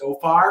do so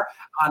far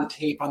on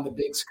tape on the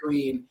big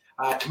screen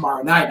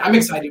tomorrow night. I'm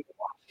excited to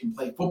watch him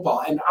play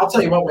football. And I'll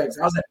tell you what, Wags,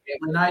 I was at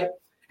family night,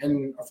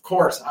 and of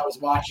course I was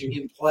watching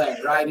him play,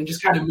 right? And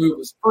just kind of move. It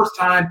was the first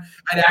time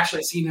I'd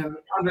actually seen him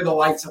under the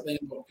lights of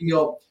Lambeau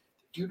Field.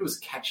 The dude was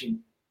catching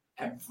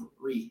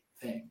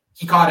everything.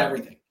 He caught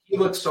everything. He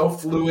looked so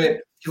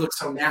fluid. He looked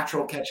so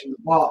natural catching the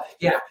ball.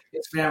 Yeah,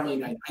 it's family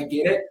night. I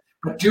get it.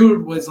 But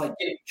dude was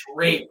getting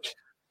draped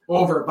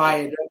over by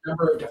a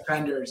number of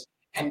defenders,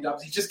 and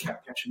he just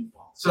kept catching the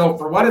ball. So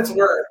for what it's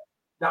worth,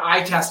 the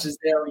eye test is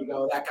there. We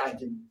go. That guy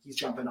he's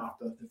jumping off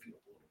the field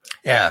a little bit.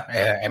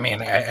 Yeah, I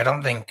mean, I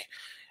don't think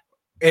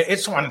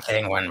it's one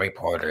thing when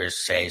reporters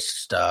say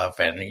stuff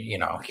and,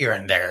 here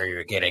and there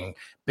you're getting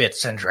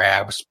bits and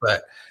drabs.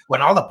 But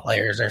when all the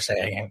players are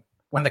saying it,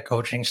 when the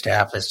coaching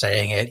staff is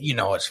saying it,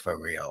 it's for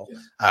real.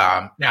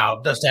 Yeah. Now,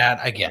 does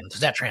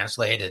that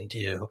translate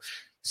into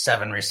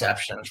 7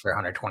 receptions for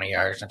 120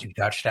 yards and 2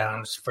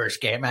 touchdowns,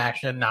 first game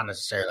action? Not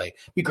necessarily.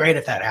 It'd be great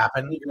if that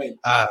happened.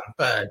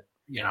 But,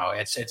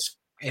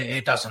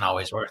 it doesn't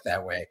always work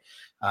that way.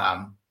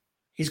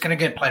 He's going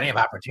to get plenty of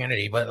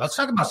opportunity. But let's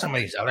talk about some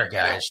of these other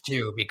guys,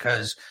 too,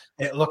 because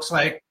it looks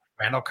like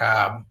Randall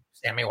Cobb,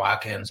 Sammy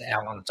Watkins,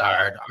 Alan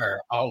Lazard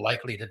are all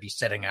likely to be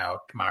sitting out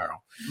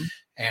tomorrow. Mm-hmm.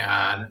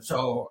 And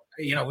so,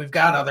 we've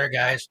got other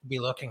guys to be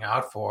looking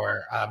out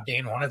for.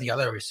 Dane, one of the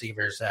other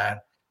receivers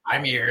that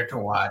I'm eager to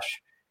watch,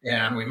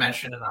 and we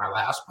mentioned in our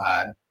last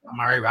pod,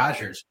 Amari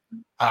Rodgers,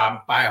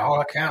 by all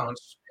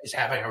accounts, is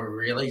having a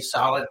really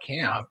solid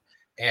camp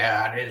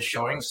and is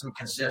showing some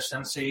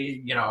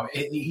consistency.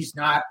 He's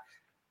not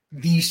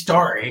the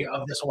story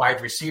of this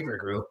wide receiver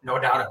group, no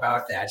doubt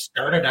about that.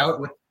 Started out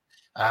with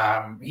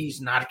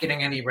He's not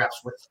getting any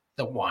reps with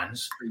the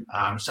ones,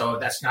 so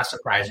that's not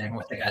surprising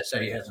with the guys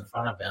that he has in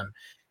front of him.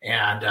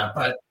 And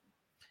but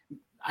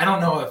I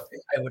don't know if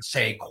I would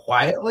say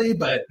quietly,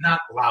 but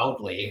not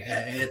loudly.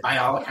 By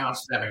all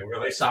accounts, he's having a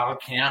really solid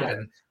camp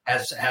and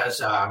has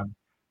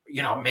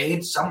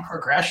made some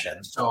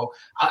progression. So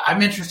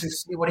I'm interested to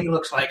see what he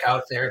looks like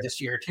out there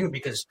this year too,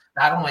 because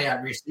not only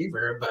at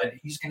receiver, but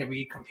he's going to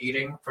be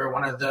competing for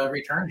one of the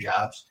return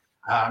jobs.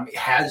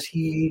 Has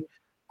he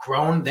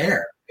grown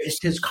there? Is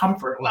his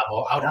comfort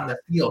level out on the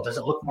field? Does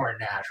it look more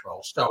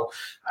natural? So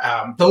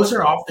those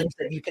are all things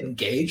that you can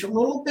gauge a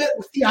little bit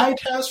with the eye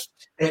test.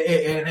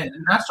 And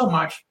not so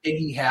much did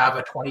he have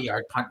a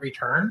 20-yard punt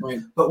return,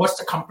 but what's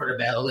the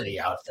comfortability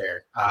out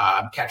there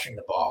catching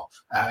the ball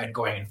and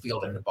going and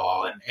fielding the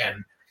ball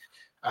and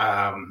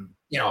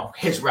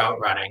his route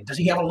running? Does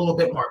he have a little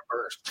bit more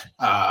burst?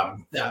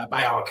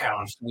 By all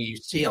accounts, we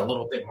see a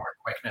little bit more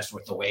quickness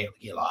with the weight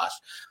he lost.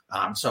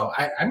 So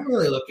I'm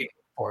really looking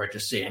forward to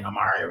seeing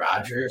Amari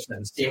Rodgers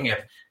and seeing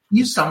if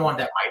he's someone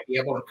that might be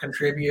able to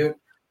contribute.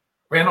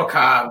 Randall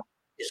Cobb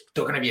is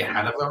still going to be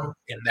ahead of him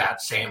in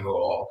that same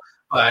role,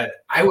 but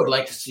I would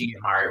like to see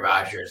Amari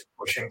Rodgers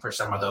pushing for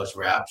some of those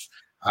reps.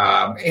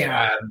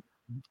 And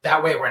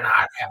that way we're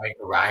not having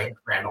to ride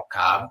Randall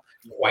Cobb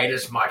quite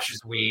as much as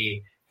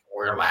we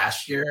were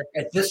last year.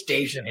 At this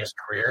stage in his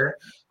career,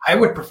 I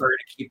would prefer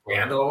to keep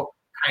Randall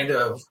kind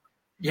of,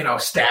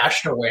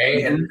 stashed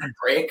away and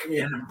break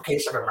in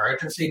case of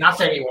emergency. Not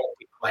saying he won't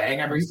be playing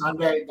every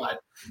Sunday, but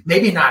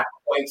maybe not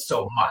quite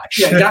so much.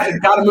 Yeah,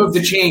 got to move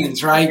the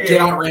chains, right? Get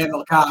out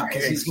Randall Cobb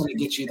because he's going to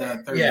get you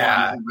the third.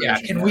 Yeah.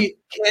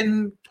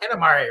 Can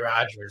Amari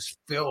Rodgers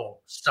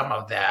fill some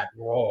of that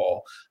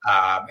role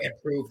and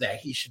prove that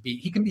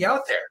he can be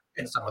out there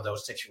in some of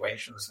those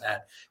situations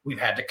that we've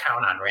had to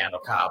count on Randall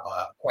Cobb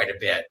quite a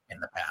bit in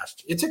the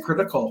past? It's a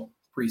critical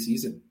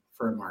preseason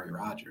for Amari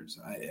Rodgers.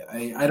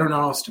 I don't know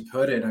how else to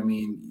put it. I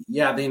mean,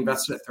 yeah, they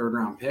invested a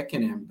third-round pick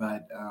in him,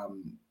 but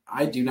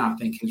I do not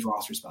think his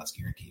roster spot's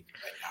guaranteed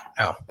right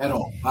now at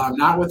all.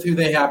 Not with who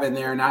they have in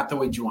there, not the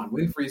way Juwan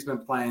Winfrey's been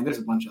playing. There's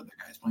a bunch of other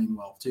guys playing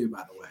well too,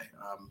 by the way.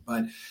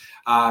 But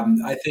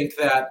I think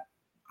that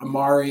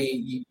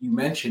Amari, you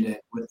mentioned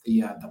it with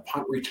the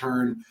punt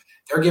return.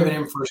 They're giving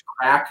him first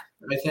crack,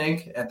 I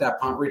think, at that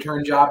punt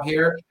return job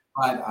here.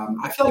 But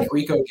I feel like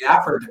Rico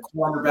Gafford, the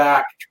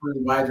cornerback,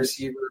 turned wide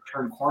receiver,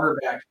 turned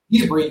cornerback,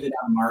 he's breathing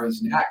down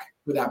Amari's neck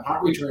with that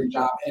punt return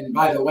job. And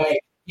by the way,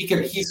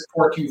 he's a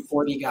 4'2",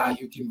 40 guy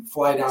who can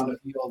fly down the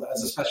field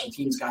as a special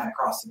teams guy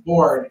across the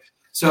board.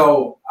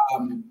 So,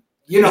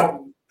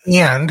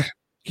 and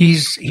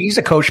he's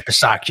a Coach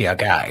Bisaccia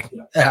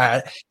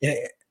guy.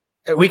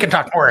 We can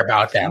talk more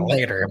about that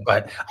later,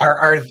 but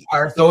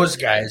are those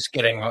guys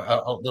getting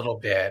a little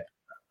bit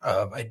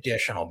of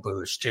additional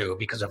boost too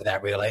because of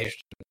that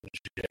relationship?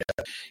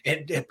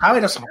 It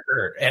probably doesn't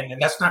hurt,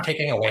 and that's not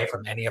taking away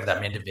from any of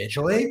them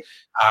individually.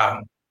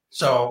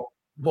 So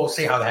we'll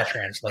see how that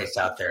translates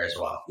out there as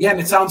well. Yeah, and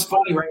it sounds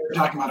funny, right? We're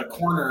talking about a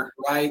corner,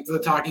 right? We're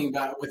talking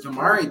about with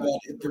Amari, but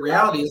the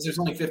reality is there's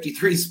only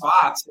 53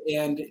 spots,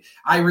 and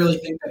I really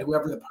think that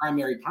whoever the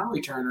primary punt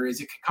returner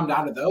is, it could come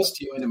down to those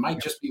two, and it might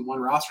just be one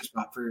roster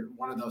spot for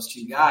one of those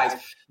two guys,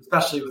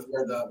 especially with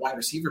where the wide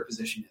receiver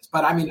position is.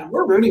 But, I mean,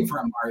 we're rooting for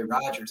Amari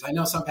Rodgers. I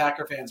know some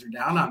Packer fans are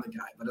down on the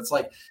guy, but it's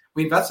like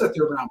we invested a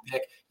third-round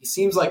pick. He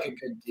seems like a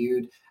good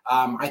dude.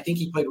 I think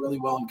he played really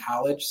well in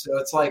college, so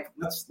it's like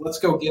let's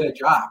go get a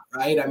job,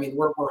 right? I mean,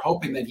 we're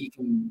hoping that he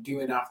can do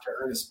enough to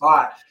earn a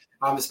spot.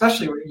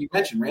 Especially you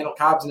mentioned Randall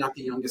Cobb's not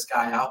the youngest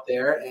guy out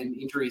there, and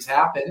injuries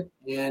happen,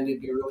 and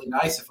it'd be really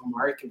nice if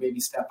Amari could maybe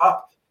step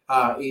up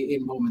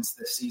in moments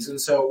this season.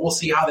 So we'll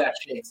see how that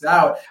shakes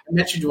out. I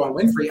mentioned Juwan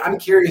Winfrey. I'm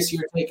curious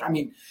your take. I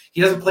mean,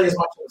 he doesn't play as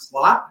much in the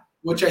slot,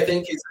 which I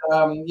think is,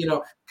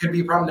 could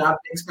be a problem. Not a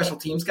big special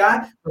teams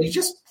guy, but he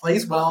just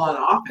plays well on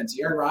offense.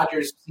 Aaron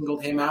Rodgers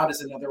singled him out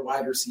as another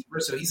wide receiver,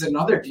 so he's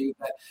another dude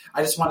that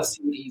I just want to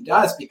see what he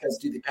does, because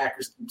do the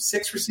Packers keep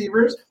 6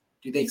 receivers?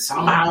 Do they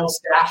somehow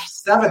stash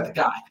 7th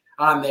guy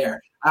on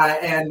there?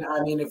 And,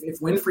 I mean, if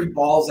Winfrey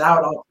balls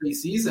out all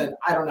preseason,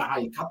 I don't know how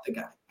you cut the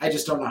guy. I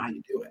just don't know how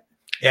you do it.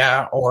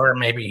 Yeah, or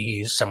maybe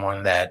he's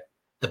someone that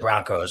the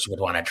Broncos would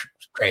want to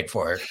trade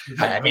for.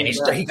 I mean,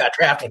 he got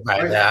drafted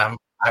by them.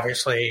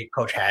 Obviously,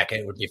 Coach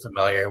Hackett would be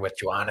familiar with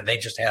Juwan, and they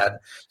just had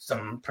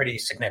some pretty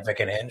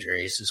significant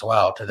injuries as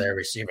well to their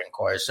receiving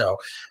core. So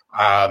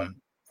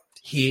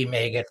he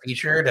may get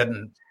featured.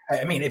 And,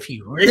 I mean, if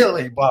he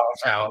really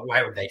balls out,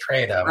 why would they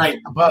trade him? Right.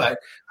 But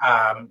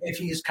if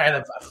he's kind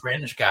of a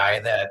fringe guy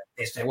that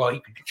they say, well, he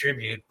could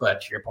contribute,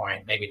 but to your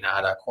point, maybe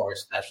not a core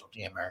special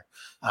teamer,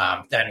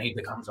 then he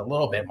becomes a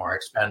little bit more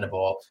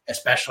expendable,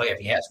 especially if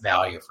he has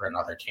value for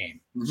another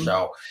team. Mm-hmm.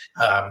 So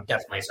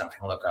definitely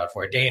something to look out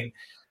for. Dane,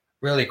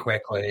 really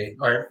quickly,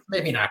 or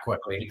maybe not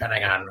quickly,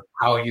 depending on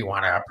how you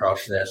want to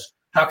approach this,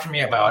 talk to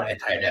me about a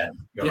tight end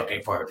you're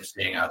looking forward to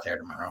seeing out there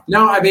tomorrow.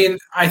 No, I mean,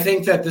 I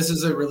think that this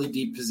is a really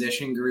deep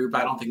position group.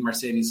 I don't think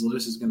Mercedes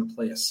Lewis is going to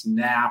play a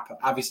snap.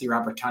 Obviously,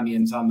 Robert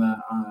Tunyon's on the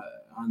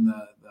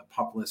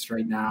PUP list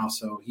right now,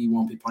 so he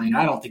won't be playing.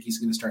 I don't think he's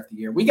going to start the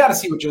year. We got to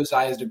see what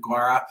Josiah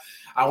DeGuara.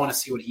 I want to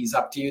see what he's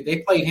up to. They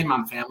played him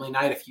on family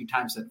night a few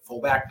times at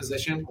fullback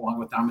position, along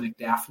with Dominic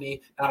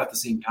Daphne, not at the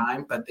same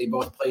time, but they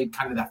both played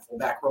kind of that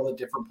fullback role at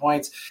different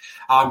points.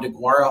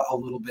 DeGuara a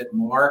little bit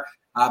more.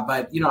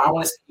 But, I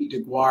want to see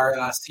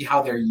DeGuara, see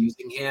how they're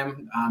using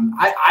him.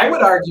 I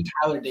would argue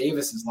Tyler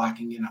Davis is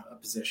lacking in a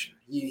position.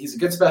 He's a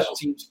good special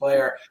teams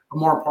player, but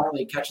more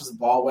importantly, he catches the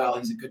ball well.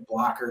 He's a good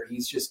blocker.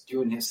 He's just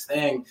doing his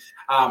thing.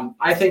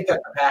 I think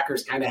that the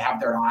Packers kind of have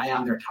their eye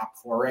on their top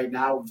 4 right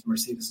now with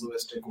Mercedes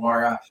Lewis,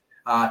 DeGuara,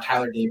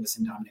 Tyler Davis,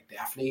 and Dominic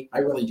Daphne. I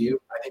really do.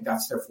 I think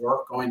that's their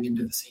 4 going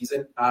into the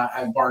season,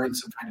 barring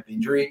some kind of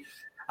injury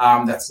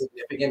that's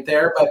significant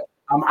there. But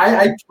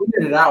I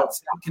tweeted it out,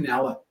 Sam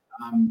Cannella.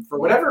 For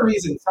whatever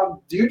reason,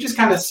 some dude just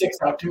kind of sticks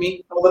out to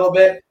me a little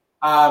bit.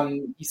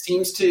 He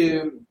seems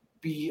to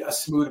be a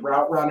smooth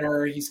route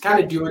runner. He's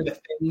kind of doing the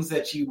things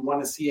that you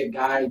want to see a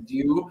guy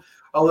do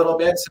a little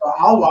bit. So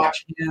I'll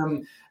watch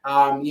him,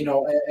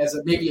 as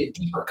maybe a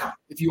deeper cut,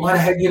 if you want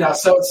to,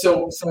 so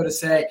to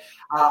say.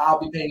 I'll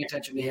be paying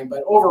attention to him.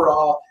 But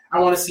overall, I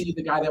want to see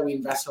the guy that we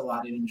invest a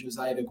lot in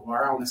Josiah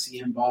DeGuara. I want to see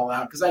him ball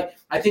out because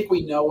I think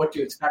we know what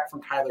to expect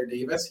from Tyler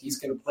Davis. He's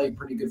going to play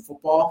pretty good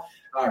football,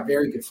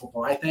 very good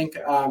football, I think.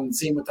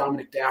 Same with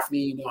Dominic Daphne.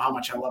 You know how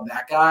much I love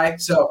that guy.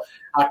 So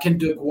can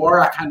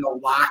DeGuara kind of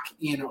lock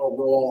in a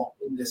role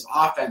in this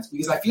offense?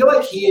 Because I feel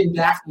like he and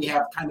Daphne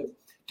have kind of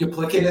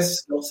duplicitous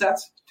skill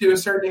sets to a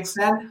certain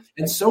extent.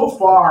 And so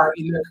far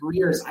in their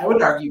careers, I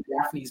would argue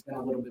Daphne's been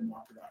a little bit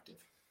more productive.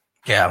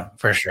 Yeah,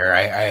 for sure.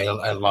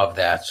 I love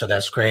that. So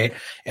that's great.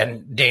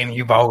 And Dane,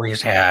 you've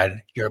always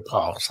had your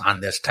pulse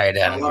on this tight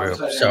end group.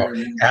 So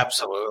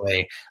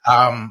absolutely.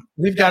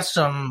 We've got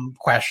some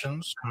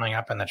questions coming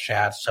up in the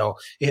chat. So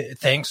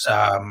thanks.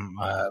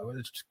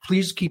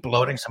 Please keep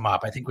loading some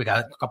up. I think we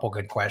got a couple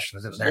good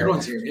questions in there.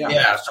 Everyone's here.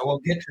 Yeah. So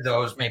we'll get to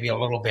those maybe a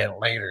little bit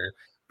later.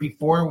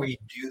 Before we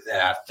do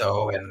that,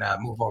 though, and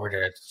move over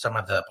to some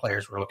of the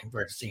players we're looking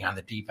forward to seeing on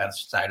the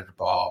defensive side of the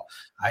ball,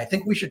 I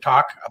think we should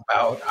talk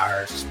about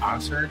our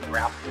sponsor,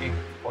 DraftKings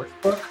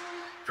Sportsbook.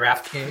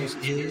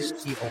 DraftKings is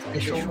the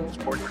official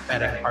sports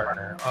betting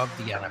partner of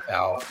the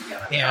NFL.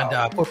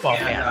 And football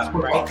fans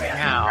right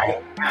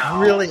now, I'm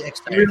really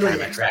excited about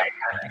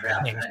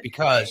DraftKings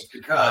because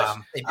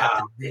they've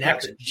got the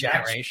next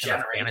generation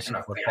of fantasy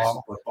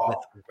football with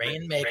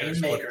Rainmakers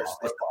Football. It's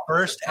the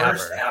first ever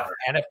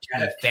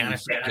NFT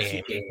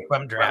fantasy game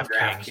from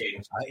DraftKings.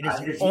 It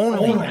is the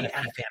only NFT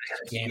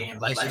fantasy game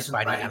licensed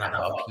by the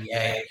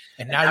NFLPA.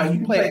 And now you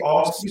can play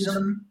all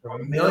season for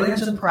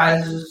millions of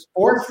prizes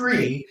for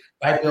free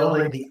by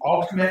building the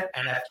ultimate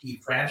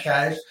NFT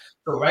franchise.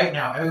 So right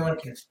now, everyone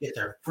can get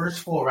their first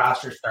full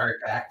roster starter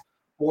pack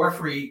for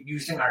free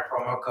using our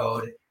promo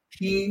code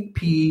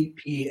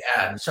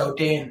TPPN. So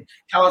Dane,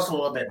 tell us a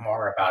little bit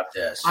more about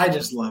this. I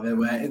just love it.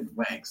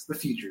 Wags, the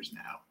future's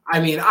now. I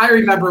mean, I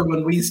remember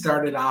when we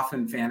started off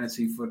in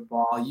fantasy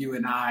football, you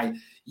and I,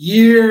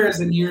 years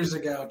and years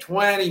ago,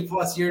 20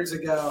 plus years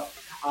ago,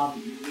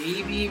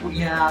 maybe we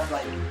had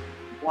like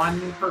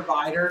one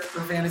provider for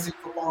fantasy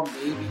football,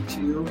 maybe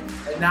 2.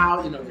 And now,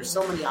 there's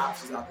so many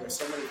options out there,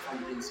 so many fun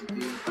things to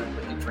do. But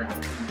with the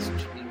DraftKings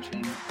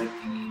changing the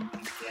game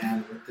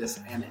again with this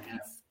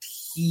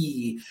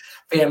NFT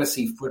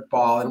fantasy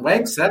football. And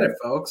Weg said it,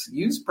 folks.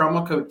 Use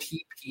promo code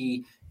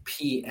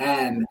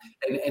TPPN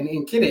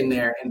and get in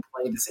there and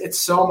play this. It's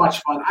so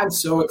much fun. I'm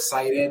so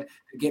excited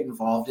to get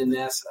involved in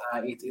this.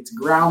 It's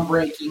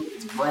groundbreaking.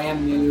 It's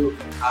brand new.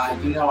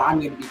 I'm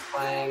going to be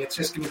playing. It's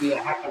just going to be a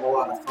heck of a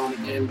lot of fun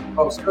again.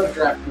 Folks, go to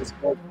DraftKings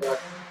Sportsbook,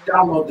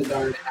 download the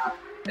darn app,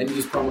 and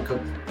use promo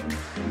code.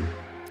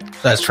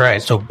 That's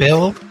right. So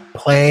build,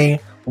 play,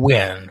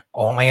 win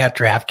only at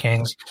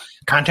DraftKings.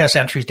 Contest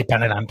entries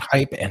dependent on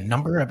type and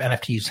number of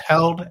NFTs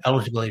held.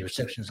 Eligibility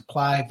restrictions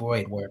apply.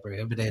 Void where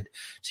prohibited.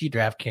 See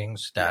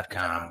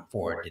DraftKings.com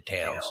for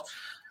details.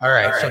 All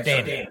right. So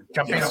Dane,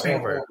 jumping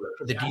over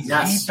to the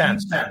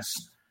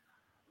defense.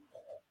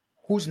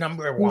 Who's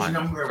number one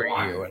for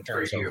you in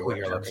terms of who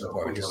you're looking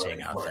forward to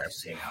seeing out there?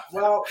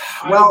 Well,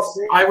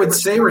 I would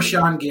say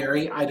Rashawn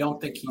Gary. I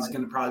don't think he's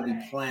going to probably be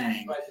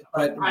playing,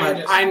 but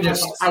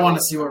I want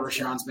to see what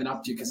Rashawn's been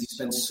up to because he's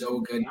been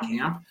so good in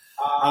camp.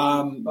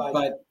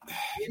 But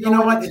you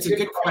know what? It's a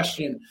good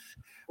question.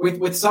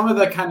 With some of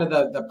the kind of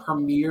the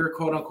premier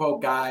quote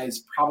unquote guys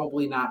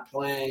probably not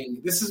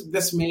playing.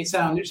 This may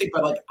sound interesting,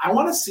 but I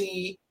want to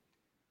see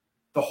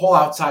the whole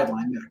outside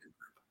linebacker.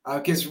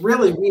 Because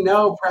really, we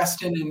know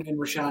Preston and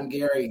Rashawn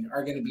Gary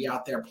are going to be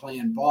out there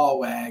playing ball,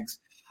 Wags.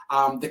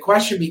 The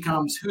question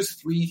becomes, who's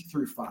 3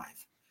 through 5?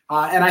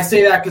 And I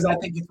say that because I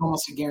think it's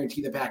almost a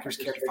guarantee the Packers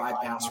carry 5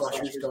 pass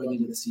rushers going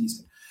into the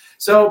season.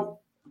 So,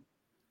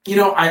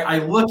 I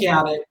look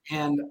at it,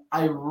 and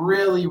I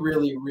really,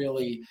 really,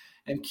 really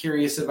am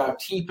curious about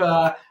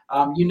Tipa.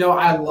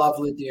 I love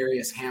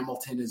Ladarius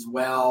Hamilton as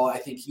well. I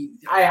think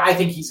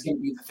he's going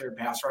to be the third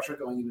pass rusher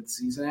going into the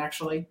season,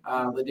 actually.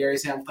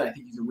 Ladarius Hamilton, I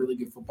think he's a really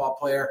good football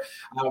player.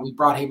 We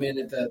brought him in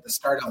at the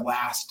start of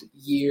last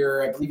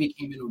year. I believe he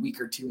came in a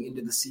week or two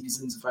into the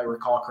seasons, if I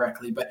recall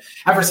correctly. But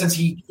ever since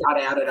he got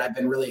at it, I've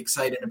been really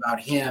excited about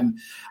him.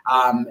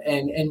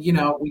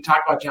 We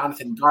talked about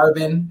Jonathan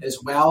Garbin as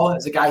well,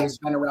 as a guy who's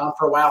been around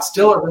for a while,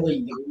 still a really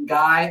young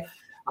guy.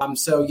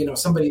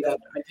 Somebody that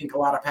I think a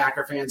lot of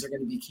Packer fans are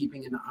going to be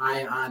keeping an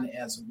eye on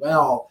as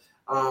well.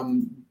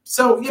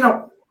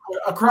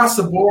 Across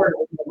the board,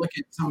 we'll look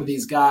at some of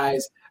these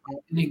guys.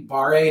 Nick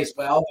Barre as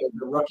well,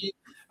 the rookie.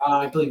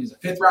 I believe he's a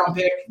 5th-round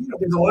pick.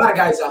 There's a lot of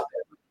guys out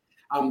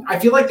there. I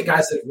feel like the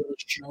guys that have really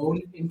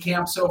shown in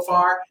camp so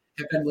far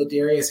have been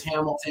Ladarius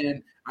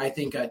Hamilton. I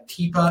think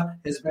Tipa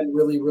has been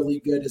really, really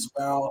good as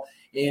well.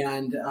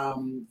 And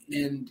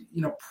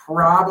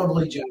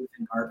probably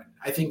Jonathan Garbin.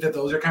 I think that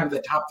those are kind of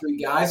the top 3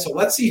 guys. So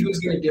let's see who's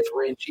going to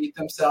differentiate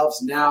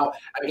themselves now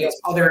against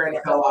other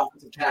NFL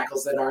offensive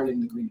tackles that aren't in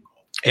the green and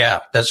gold. Yeah,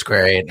 that's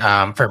great.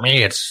 For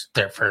me, it's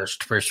their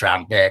first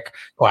round pick,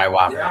 Kawhi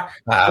Walker. Yeah,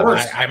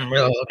 I'm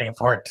really looking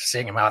forward to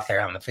seeing him out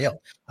there on the field.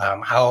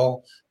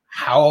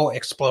 How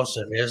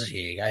explosive is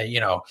he?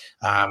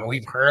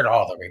 We've heard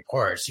all the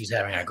reports. He's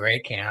having a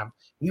great camp.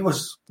 He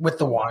was with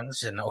the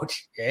ones in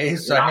OTAs.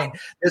 So, I mean,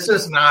 this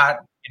is not,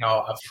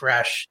 a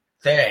fresh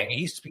thing.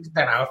 He's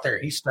been out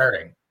there. He's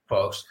starting,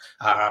 folks.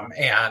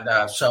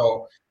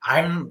 So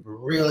I'm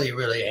really,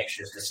 really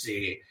anxious to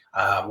see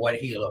what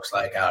he looks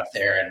like out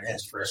there in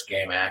his first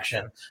game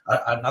action.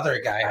 Another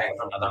guy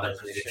from another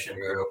position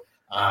group.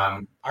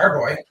 Our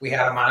boy, we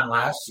had him on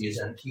last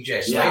season,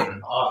 TJ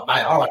Slaton,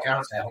 by all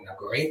accounts having a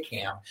great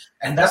camp.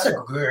 And that's a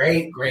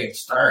great, great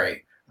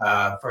story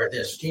for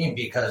this team,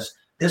 because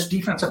this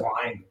defensive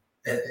line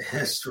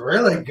is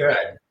really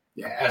good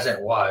as it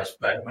was.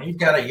 But when you've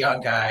got a young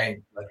guy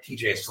like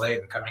TJ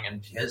Slaton coming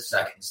into his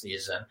second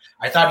season,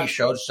 I thought he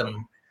showed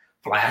some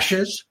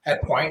flashes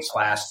at points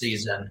last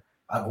season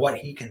of what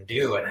he can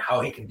do and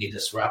how he can be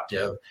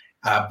disruptive.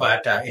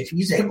 But if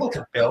he's able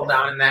to build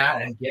on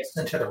that and gets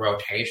into the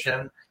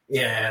rotation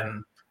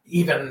in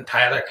even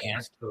Tyler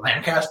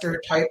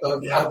Lancaster type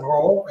of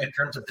role in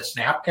terms of the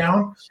snap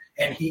count,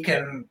 and he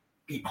can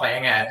be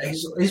playing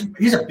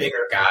he's a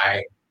bigger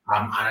guy,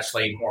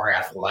 honestly more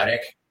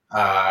athletic,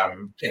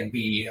 can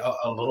be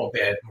a little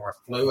bit more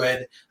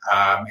fluid,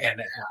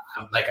 and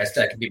like I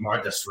said, can be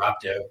more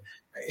disruptive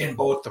in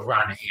both the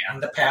run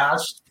and the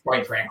pass,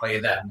 quite frankly,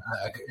 than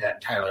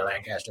Tyler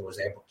Lancaster was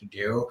able to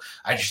do.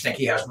 I just think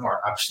he has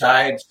more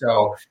upside.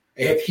 So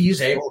if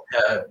he's able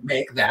to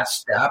make that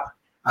step,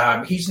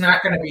 he's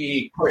not going to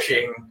be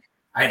pushing,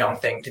 I don't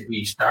think, to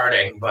be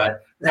starting, but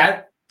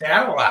that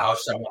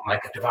allows someone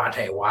like a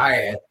Devontae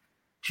Wyatt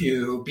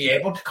to be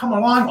able to come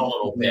along a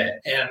little bit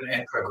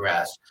and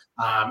progress.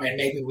 And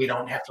maybe we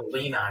don't have to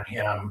lean on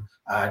him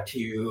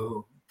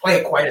to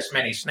play quite as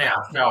many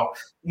snaps. Now,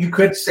 you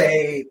could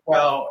say,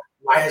 well,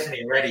 why isn't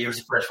he ready? He was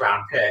a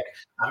first-round pick.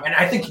 And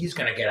I think he's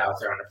going to get out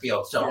there on the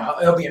field. So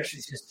it'll be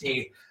interesting to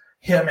see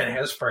him in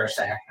his first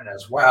action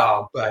as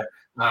well. But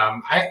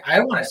I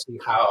want to see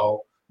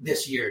how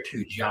this year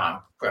to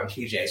jump from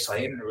TJ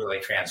Slaton really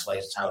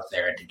translates out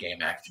there into game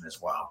action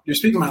as well. You're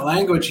speaking my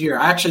language here.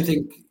 I actually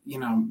think,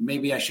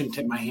 maybe I shouldn't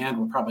tip my hand.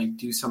 We'll probably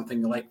do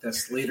something like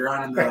this later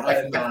on in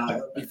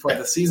the before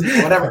the season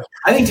or whatever.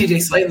 I think TJ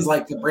Slaton's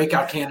like the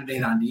breakout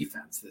candidate on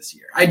defense this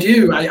year. I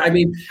do. I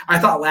mean, I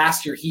thought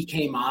last year he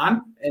came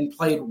on and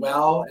played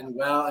well and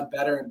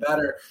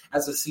better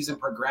as the season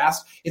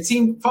progressed. It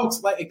seemed,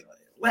 folks, like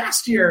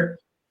last year,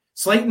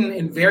 Slaton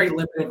in very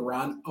limited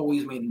run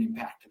always made an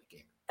impact.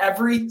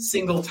 Every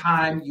single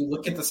time you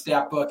look at the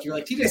stat book, you're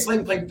like, TJ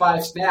Slaton played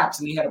 5 snaps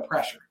and he had a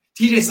pressure.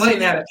 TJ Slaton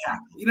had a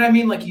tackle. You know what I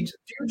mean? Like he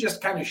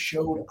just kind of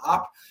showed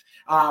up.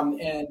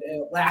 And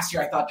last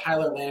year, I thought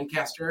Tyler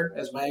Lancaster,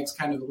 as Wags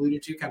kind of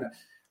alluded to, kind of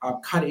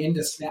cut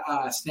into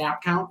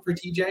snap count for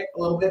TJ a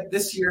little bit.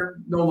 This year,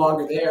 no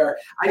longer there.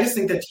 I just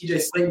think that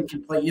TJ Slaton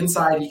can play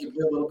inside. He can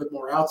play a little bit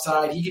more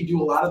outside. He can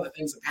do a lot of the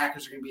things the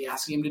Packers are going to be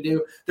asking him to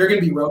do. They're going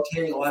to be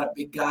rotating a lot of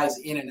big guys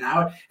in and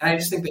out. And I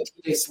just think that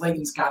TJ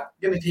Slaton's going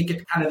to take it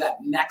to kind of that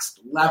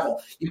next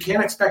level. You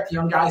can't expect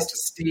young guys to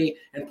stay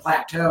and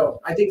plateau.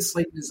 I think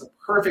Slaton is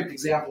a perfect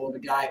example of a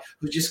guy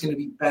who's just going to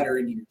be better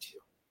in year 2.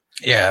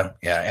 Yeah,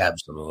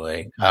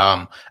 absolutely.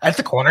 At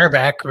the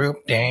cornerback group,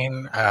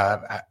 Dane,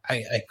 I'm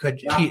going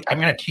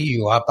to tee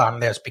you up on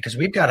this because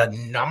we've got a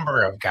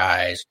number of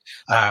guys,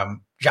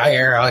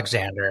 Jair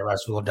Alexander,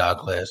 Rasul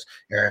Douglas,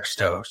 Eric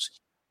Stokes.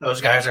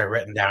 Those guys are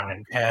written down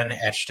in pen,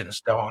 etched in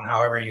stone,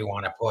 however you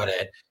want to put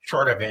it.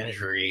 Short of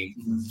injury,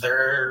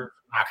 they're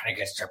not going to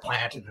get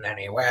supplanted in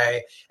any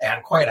way.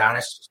 And quite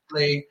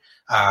honestly,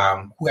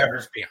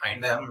 whoever's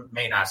behind them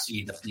may not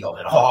see the field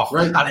at all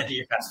on the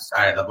defensive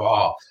side of the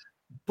ball.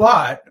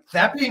 But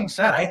that being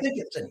said, I think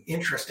it's an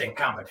interesting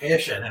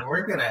competition, and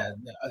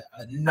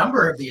a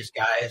number of these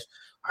guys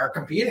are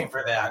competing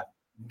for that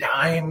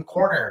dime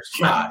corner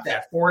spot,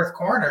 that fourth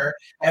corner,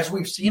 as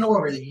we've seen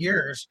over the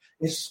years,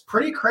 is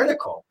pretty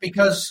critical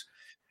because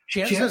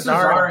chances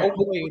are,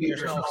 hopefully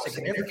there's no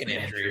significant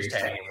injuries to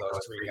any of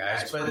those three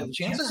guys, but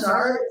chances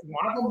are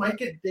one of them might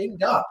get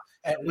dinged up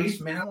at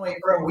least minimally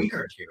for a week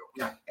or two,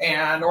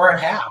 or a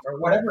half, or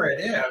whatever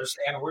it is.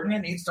 And we're going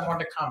to need someone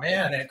to come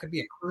in, and it could be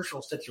a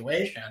crucial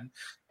situation.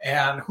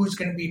 And who's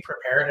going to be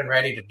prepared and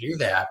ready to do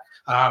that?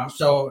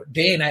 So,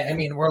 Dane, I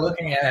mean, we're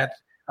looking at.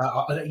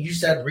 You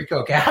said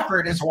Rico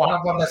Gafford is one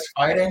of them that's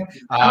fighting.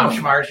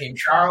 Shemar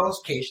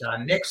Jean-Charles,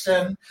 Kayshawn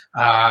Nixon,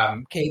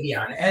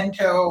 Kavion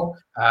Ento,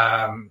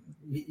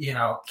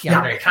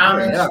 Keandre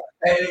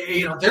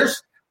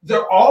Thomas.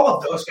 They're all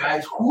of those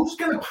guys. Who's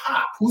going to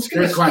pop? Who's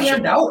going to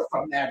stand out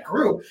from that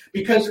group?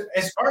 Because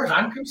as far as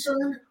I'm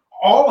concerned,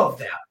 all of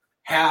them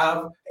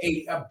have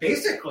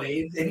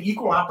basically an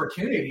equal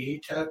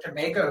opportunity to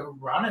make a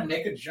run and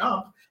make a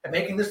jump at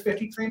making this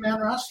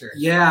 53-man roster.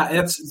 Yeah,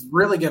 it's a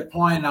really good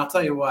point. And I'll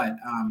tell you what,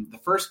 the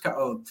first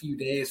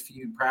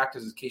few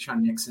practices,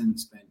 Kayshawn Nixon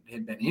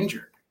had been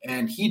injured.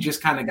 And he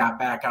just kind of got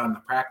back out on the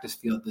practice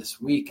field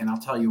this week. And I'll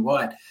tell you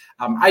what,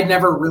 I'd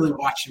never really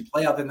watched him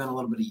play other than a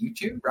little bit of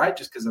YouTube, right?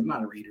 Just because I'm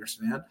not a Raiders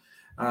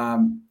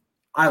fan.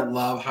 I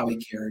love how he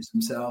carries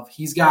himself.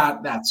 He's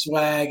got that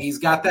swag. He's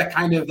got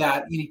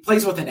that he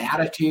plays with an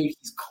attitude.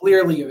 He's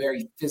clearly a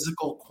very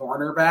physical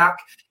cornerback.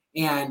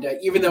 And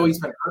even though he's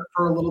been hurt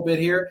for a little bit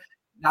here,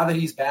 now that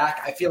he's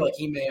back, I feel like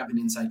he may have an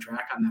inside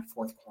track on that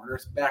fourth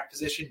cornerback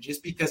position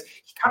just because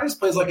he kind of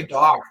just plays like a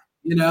dog.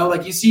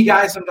 Like you see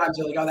guys sometimes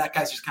you're like, oh, that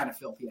guy's just kind of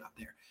filthy out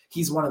there.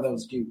 He's one of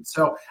those dudes.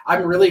 So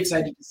I'm really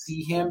excited to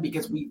see him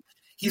because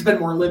he's been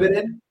more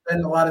limited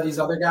than a lot of these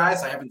other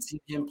guys. I haven't seen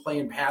him play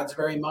in pads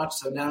very much.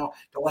 So now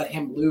to let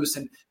him loose,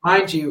 and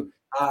mind you,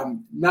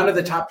 none of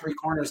the top three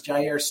corners,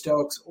 Jair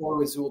Stokes or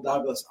Rasul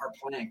Douglas, are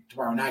playing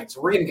tomorrow night.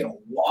 So we're going to get a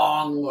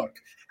long look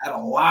at a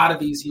lot of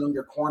these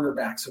younger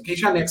cornerbacks. So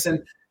Kayshawn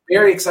Nixon,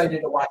 very excited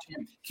to watch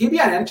him.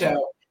 Kavion Ento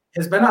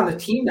has been on the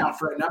team now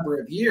for a number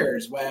of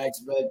years, Wags,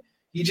 but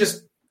he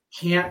just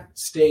can't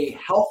stay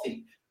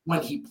healthy.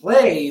 When he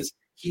plays,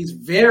 he's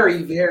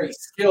very, very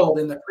skilled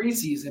in the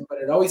preseason, but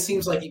it always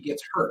seems like he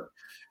gets hurt.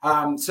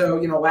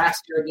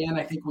 Last year, again,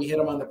 I think we hit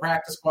him on the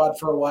practice squad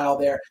for a while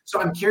there. So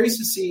I'm curious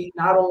to see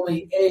not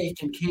only, A,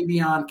 can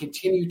Kavion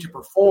continue to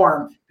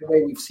perform the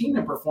way we've seen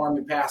him perform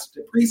in past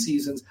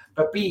preseasons,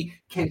 but B,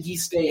 can he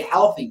stay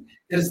healthy?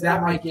 Because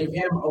that might give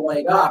him a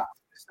leg up,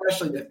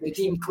 especially the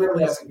team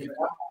clearly hasn't given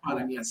up on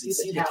him yet. So you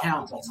see the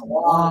talent. He's a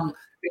long,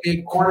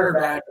 big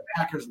cornerback. The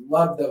Packers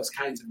love those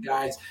kinds of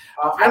guys.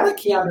 I like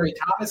Keandre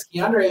Thomas.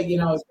 Keandre, has been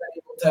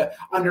able to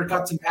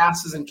undercut some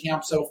passes in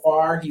camp so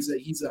far. He's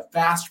a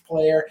fast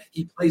player.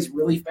 He plays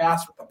really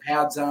fast with the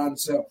pads on.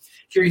 So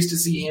curious to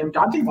see him.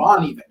 Dante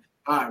Vaughn even,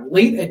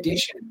 late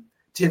addition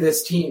to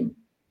this team.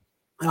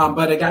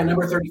 But a guy,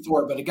 number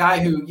 34, but a guy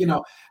who,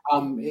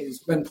 has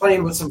been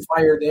playing with some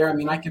fire there. I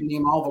mean, I can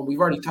name all of them. We've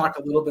already talked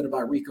a little bit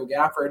about Rico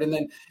Gafford and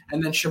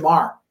then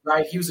Shemar,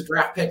 right? He was a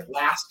draft pick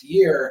last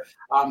year.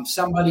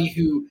 Somebody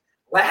who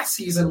last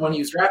season when he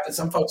was drafted,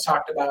 some folks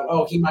talked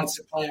about, he might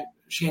supplant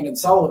Shandon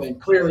Sullivan.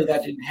 Clearly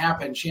that didn't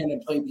happen.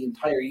 Shandon played the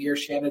entire year.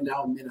 Shandon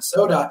now in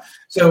Minnesota.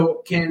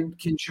 So can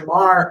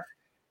Shemar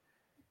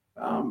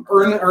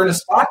earn a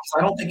spot? Because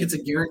I don't think it's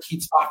a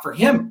guaranteed spot for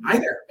him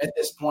either at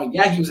this point.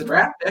 Yeah, he was a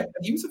draft pick,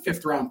 but he was a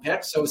 5th-round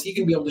pick. So is he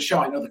going to be able to show?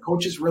 I know the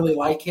coaches really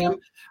like him,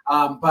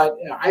 but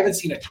I haven't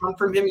seen a ton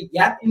from him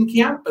yet in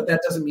camp, but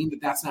that doesn't mean that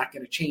that's not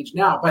going to change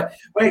now. But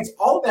it's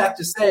all that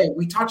to say,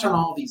 we touch on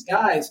all these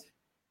guys,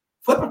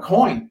 flip a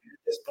coin at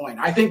this point.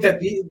 I think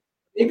that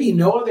maybe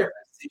no other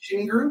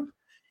position group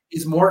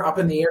is more up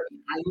in the air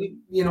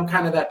behind,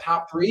 kind of that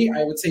top three.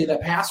 I would say the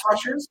pass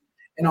rushers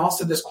and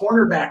also this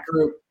cornerback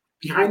group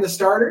behind the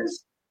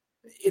starters.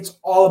 It's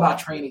all about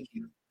training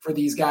camp for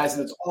these guys,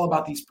 and it's all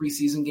about these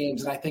preseason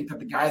games. And I think that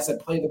the guys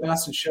that play the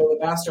best and show the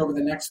best over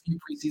the next few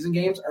preseason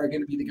games are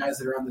going to be the guys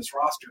that are on this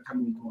roster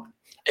coming week one.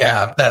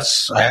 Yeah,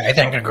 that's, I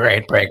think, a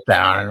great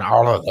breakdown, and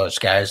all of those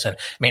guys. And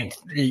I mean,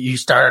 you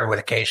started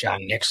with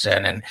Kayshawn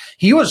Nixon, and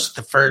he was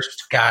the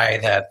first guy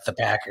that the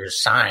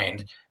Packers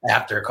signed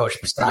after Coach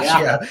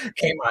Pistachia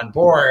came on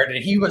board.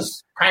 And he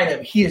was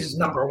his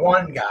number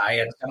one guy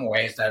in some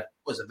ways that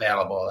was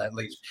available, at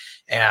least.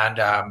 And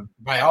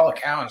by all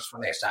accounts,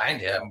 when they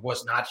signed him,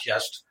 was not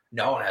just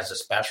known as a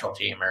special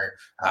teamer.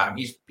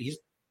 He's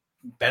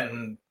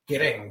been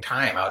getting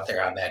time out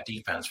there on that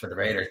defense for the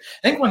Raiders.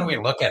 I think when we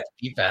look at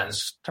the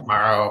defense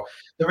tomorrow,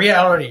 the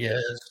reality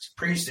is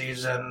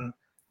preseason,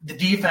 the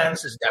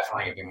defense is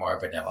definitely going to be more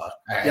vanilla.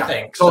 I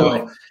think.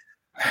 Totally.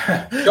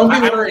 So don't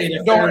be worried.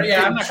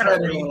 I'm not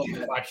going to read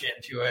too much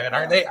into it.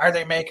 Are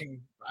they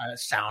making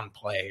sound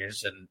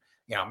plays and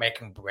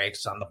making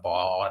breaks on the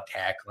ball and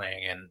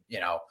tackling and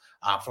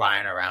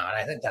flying around?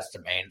 I think that's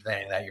the main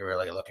thing that you're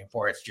really looking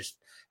for. It's just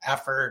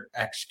effort,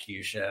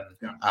 execution.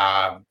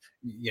 Yeah.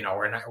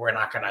 We're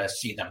not going to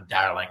see them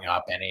dialing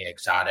up any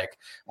exotic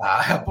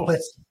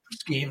blitz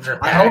schemes or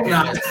packages.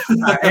 I hope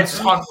not. It's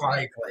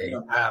unlikely.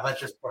 Let's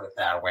just put it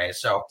that way.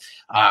 So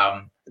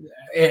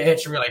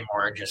it's really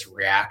more just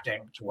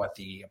reacting to what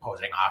the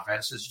opposing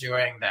offense is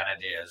doing than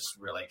it is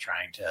really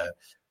trying to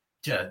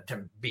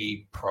to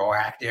be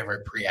proactive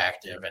or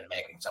preactive in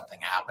making something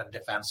happen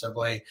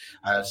defensively.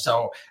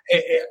 So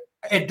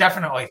it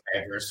definitely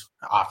favors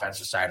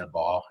offensive side of the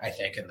ball, I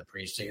think, in the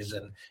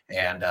preseason.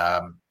 And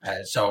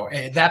so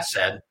that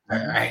said,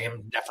 I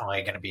am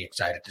definitely going to be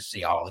excited to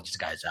see all of these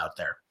guys out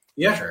there.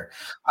 Yeah, sure.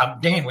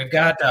 Dane, we've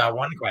got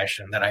one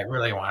question that I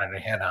really wanted to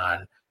hit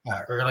on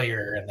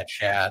earlier in the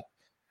chat.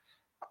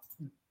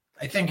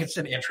 I think it's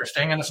an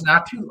interesting, and it's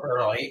not too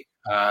early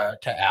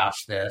to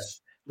ask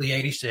this.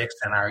 Lee86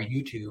 in our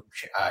YouTube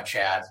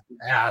chat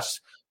asks,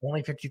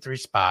 only 53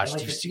 spots.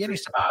 Do you see any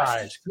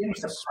surprise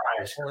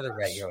for the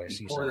regular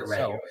season?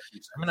 So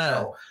I'm going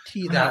to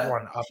tee that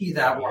one up for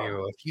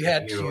you. If you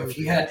had to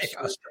pick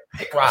a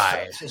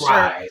surprise,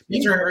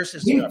 is there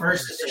versus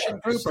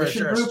position group, or is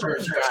there a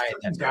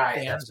certain guy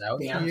that stands out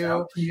to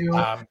you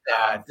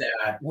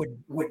that would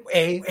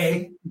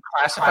A,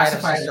 classified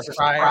as a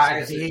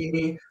surprise,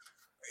 B,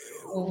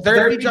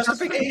 there would be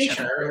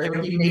justification, or it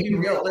would be maybe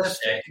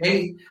realistic.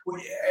 Maybe,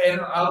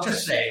 and I'll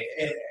just say,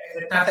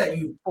 not that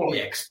you fully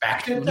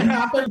expect it to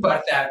happen,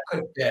 but that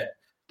could fit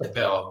the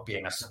bill of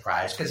being a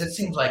surprise, because it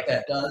seems like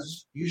that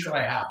does usually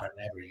happen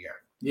every year.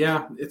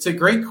 Yeah, it's a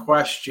great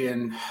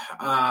question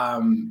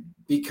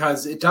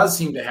because it does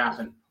seem to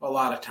happen a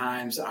lot of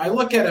times. I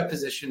look at a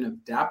position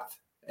of depth,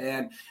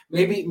 and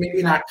maybe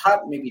not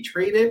cut, maybe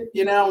traded.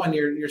 When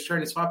you're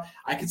starting to swap,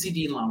 I could see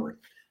Dean Lowry.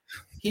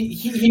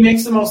 He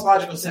makes the most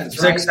logical sense.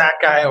 He's the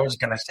exact guy I was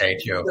going to say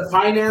too. The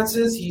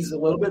finances, he's a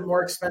little bit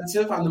more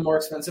expensive, on the more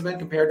expensive end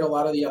compared to a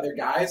lot of the other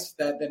guys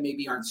that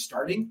maybe aren't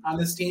starting on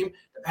this team.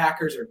 The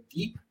Packers are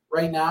deep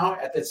right now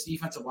at this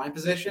defensive line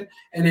position,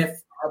 and if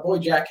our boy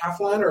Jack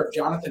Heflin or if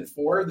Jonathan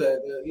Ford,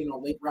 the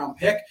late round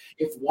pick,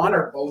 if one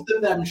or both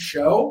of them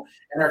show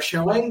and are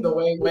showing the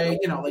way like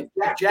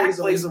Jack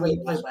plays the way he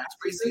played last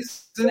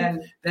preseason,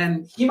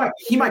 then he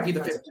might be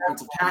the fifth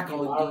defensive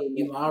tackle, and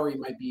Dean Lowry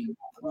might be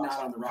not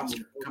on the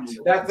roster.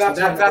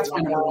 That's my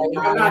number one.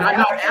 I'm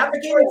not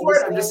advocating for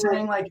it. I'm just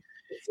saying, like,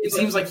 it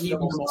seems like he's the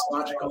most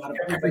logical out of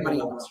everybody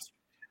else.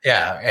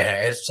 Yeah,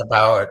 and it's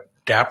about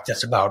depth.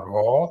 It's about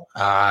role,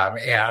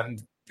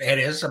 and it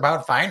is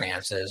about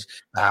finances.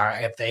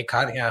 If they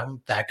cut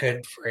him, that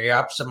could free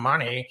up some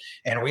money.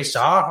 And we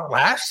saw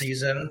last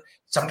season,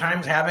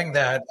 sometimes having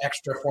that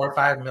extra $4 or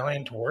 $5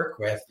 million to work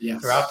with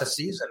throughout the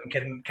season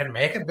can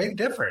make a big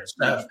difference.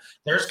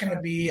 There's going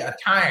to be a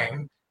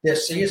time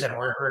this season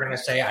where we're going to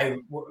say,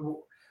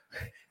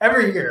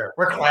 every year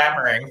we're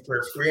clamoring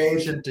for free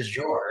agent du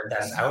jour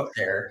that's out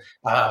there,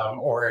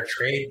 or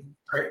a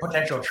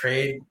potential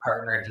trade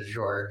partner du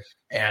jour.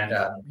 And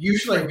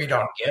usually we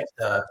don't get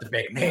the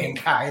big name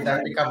guy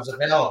that becomes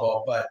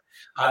available. But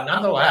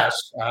nonetheless,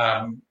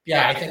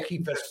 I think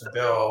he fits the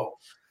bill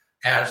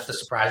as the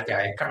surprise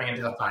guy coming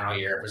into the final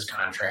year of his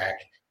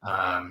contract.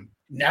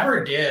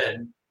 Never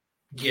did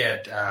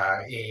get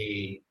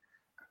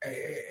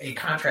a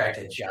contract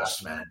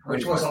adjustment,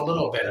 which was a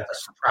little bit of a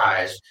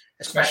surprise,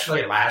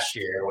 especially last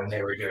year when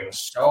they were doing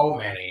so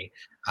many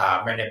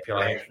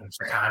manipulations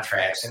for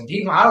contracts. And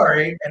Dean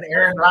Lowry and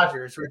Aaron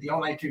Rodgers were the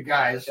only two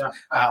guys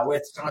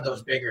with some of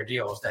those bigger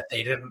deals that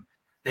they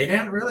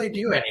didn't really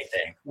do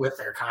anything with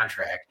their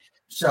contract.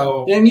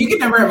 So, and you can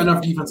never have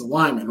enough defensive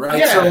linemen, right?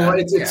 Yeah, so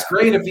it's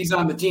great if he's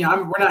on the team.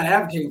 We're not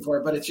advocating for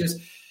it, but it's just,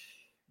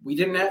 we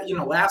didn't have,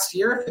 last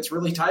year, if it's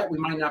really tight, we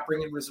might not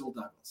bring in Rasul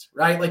Douglas,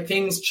 right? Like,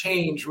 things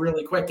change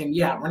really quick. And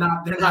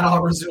they're not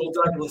all Rasul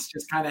Douglas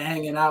just kind of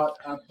hanging out.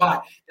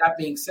 But that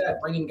being said,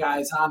 bringing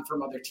guys on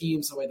from other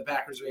teams the way the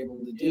Packers are able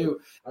to do,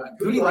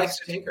 Goody likes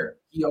to tinker.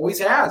 He always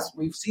has.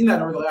 We've seen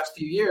that over the last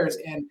few years.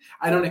 And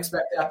I don't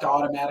expect that to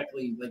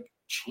automatically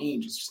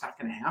change. It's just not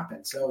going to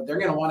happen. So they're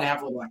going to want to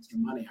have a little extra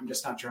money. I'm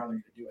just not sure how they're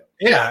going to do it.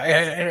 Yeah,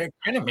 and it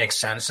kind of makes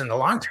sense in the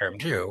long term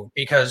too,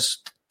 because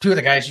two of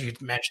the guys you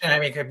mentioned,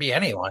 it could be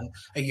anyone,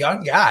 a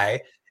young guy.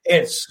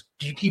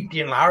 Do you keep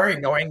Dean Lowry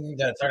knowing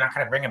that they're not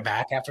going to bring him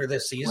back after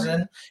this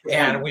season? Right.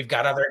 And we've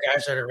got other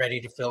guys that are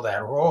ready to fill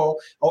that role.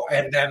 Oh,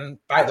 and then,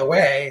 by the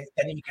way,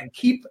 then you can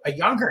keep a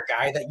younger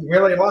guy that you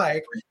really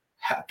like,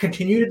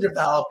 continue to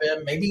develop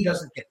him. Maybe he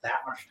doesn't get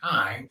that much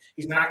time.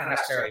 He's not going to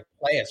necessarily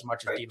play as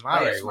much as Dean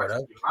Lowry would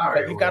have.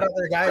 But you've got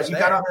other guys.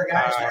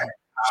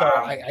 So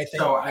I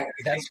think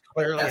that's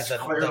clearly the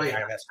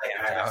guy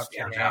that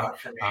stands out.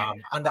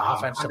 On the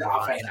offensive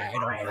line, I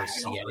don't really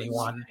see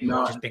anyone,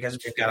 just because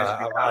we've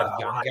got a lot of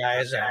young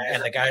guys,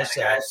 and the guys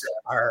that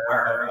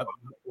are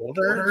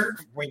older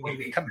when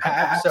we come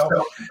back. So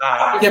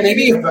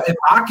maybe if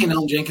Hawk and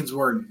Elgton Jenkins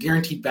were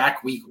guaranteed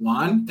back week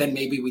one, then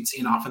maybe we'd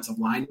see an offensive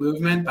line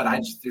movement.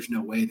 But there's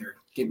no way they're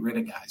getting rid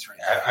of guys right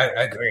now.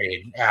 I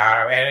agreed.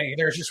 And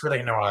there's just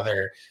really no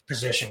other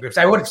position groups.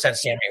 I would have said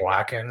Sammy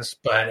Watkins,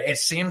 but it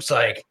seems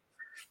like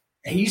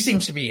he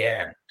seems to be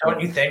in.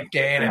 Don't you think,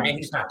 Dane? I mean,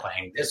 he's not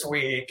playing this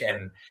week.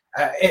 And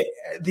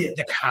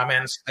the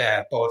comments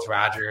that both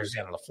Rodgers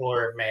and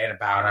LaFleur have made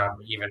about him,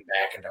 even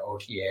back into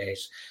OTAs,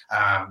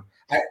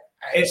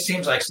 it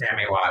seems like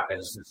Sammy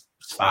Watkins'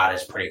 spot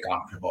is pretty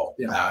comfortable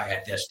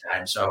at this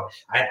time. So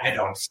I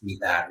don't see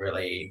that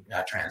really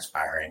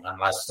transpiring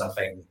unless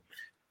something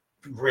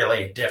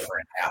really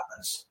different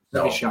happens.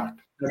 I'd be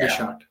shocked.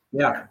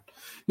 Yeah.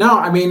 No,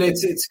 I mean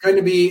it's going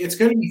to be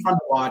fun to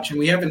watch, and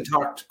we haven't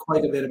talked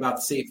quite a bit about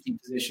the safety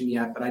position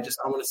yet. But I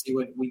want to see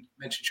what we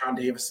mentioned. Sean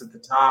Davis at the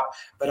top,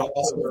 but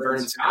also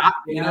Vernon Scott,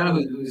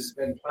 who's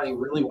been playing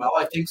really well,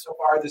 I think, so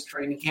far this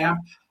training camp.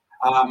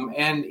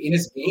 And in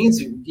his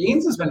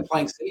Gaines has been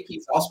playing safety.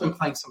 He's also been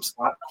playing some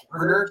slot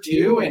corner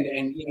too, and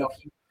he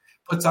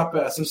puts up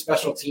some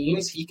special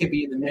teams. He could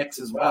be in the mix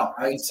as well,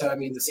 right? So I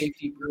mean, the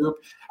safety group,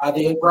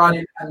 they had brought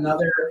in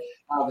another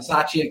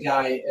Versace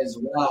guy as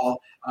well,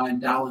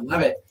 and Dallin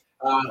Levitt,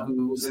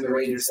 who was in the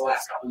Raiders the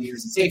last couple of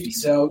years in safety.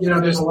 So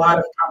there's a lot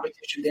of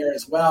competition there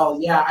as well.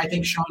 Yeah, I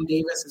think Sean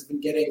Davis has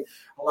been getting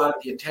a lot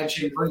of the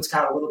attention. Vernon's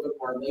got a little bit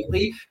more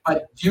lately,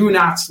 but do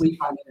not sleep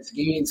on his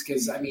Gaines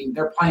because, I mean,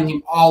 they're playing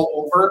him all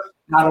over,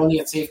 not only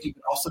at safety,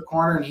 but also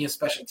corner, and he has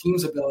special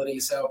teams ability.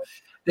 So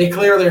they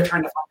clearly are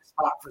trying to find a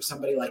spot for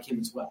somebody like him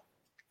as well.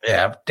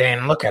 Yeah,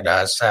 Dan, look at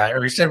us.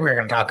 We said we were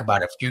going to talk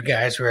about a few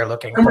guys we were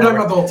looking for. We're talking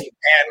about the whole team.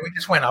 And we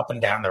just went up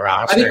and down the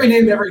roster. I think we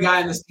named every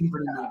guy in this team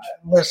pretty much.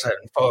 Listen,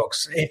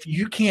 folks, if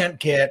you can't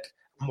get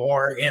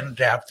more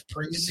in-depth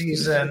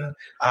preseason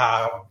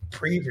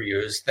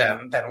previews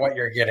than what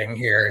you're getting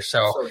here.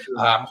 So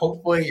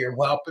hopefully you're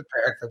well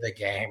prepared for the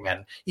game.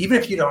 And even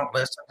if you don't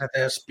listen to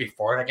this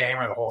before the game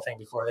or the whole thing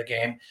before the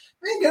game,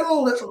 maybe get a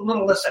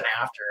little listen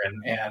after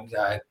and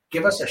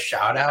give us a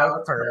shout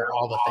out for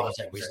all the things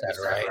that we said,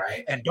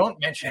 right? And don't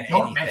mention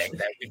anything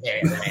that we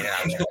made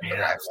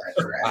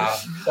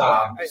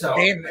So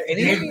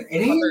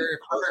any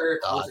other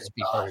thoughts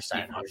before we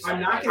sign off?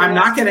 I'm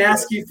not going to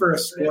ask you for a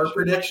score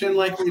prediction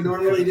like we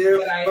normally do,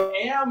 but I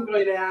am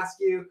going to ask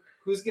you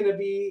who's going to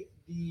be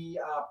the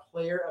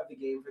player of the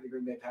game for the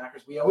Green Bay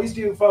Packers. We always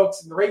do,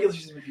 folks, in the regular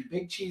season, we do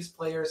Big Cheese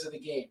players of the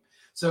game.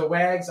 So,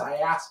 Wags, I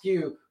ask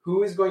you,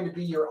 who is going to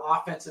be your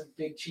offensive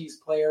Big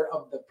Cheese player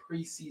of the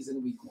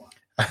preseason week 1?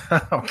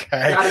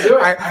 Okay.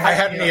 I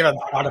hadn't even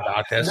thought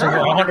about this. So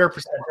you're 100%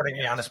 putting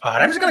me on the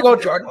spot. I'm just going to go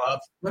Jordan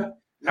Love.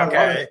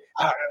 Okay.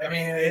 I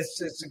mean,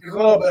 it's a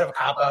little bit of a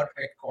cop-out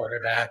pick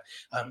quarterback.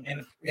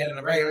 In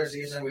the regular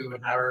season, we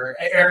would never –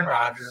 Aaron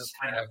Rodgers is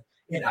kind of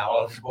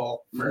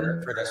ineligible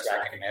for this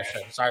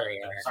recognition. Sorry,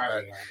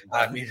 Aaron.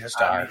 He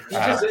just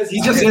is. He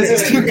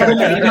is too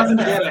good. He doesn't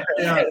get it.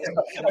 Yeah.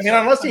 I mean,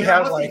 unless he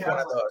has like one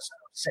of those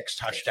 6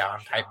 touchdown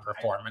type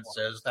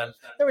performances, then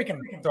we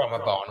can throw him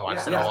a bone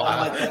once in a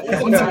while.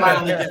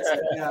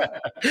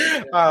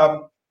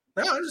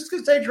 No, I'm just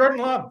gonna say Jordan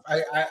Love.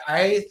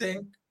 I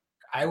think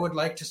I would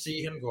like to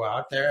see him go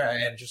out there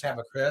and just have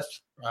a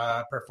crisp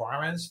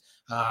performance.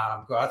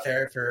 Go out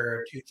there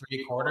for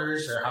 2-3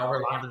 quarters or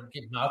however long to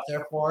keep him out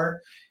there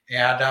for,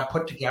 and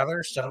put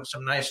together some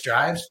nice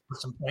drives,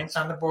 put some points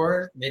on the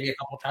board, maybe a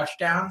couple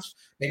touchdowns.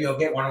 Maybe he'll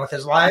get one with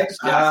his legs.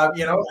 I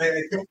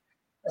think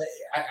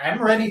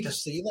I'm ready to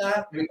see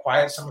that. Maybe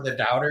quiet some of the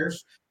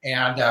doubters,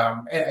 and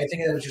I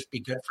think it would just be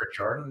good for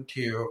Jordan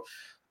to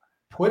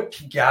put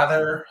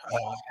together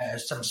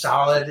some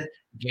solid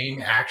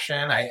game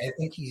action. I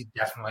think he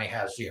definitely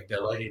has the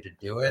ability to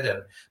do it,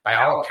 and by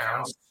all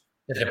accounts,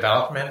 the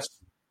developments,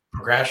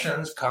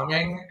 progressions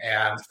coming,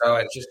 and so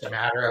it's just a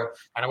matter of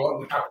kind of what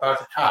we talked about at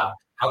the top.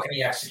 How can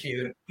he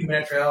execute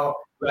 2-minute drill,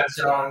 red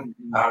zone,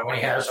 when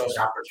he has those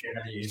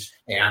opportunities,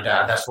 and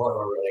that's what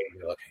we're really going to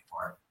be looking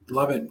for.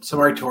 Love it.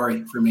 Samori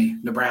Toure for me,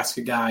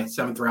 Nebraska guy,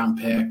 7th round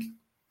pick.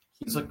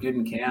 He's looked good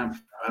in camp.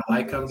 I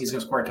like him. He's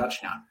going to score a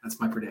touchdown. That's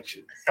my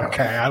prediction.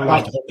 Okay, I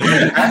like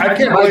it. I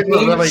can't believe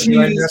we're really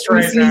doing this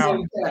right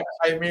now.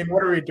 I mean,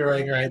 what are we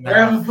doing right now? We're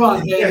having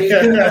fun, baby.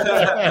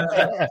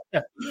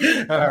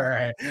 All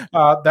right.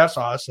 That's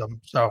awesome.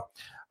 So,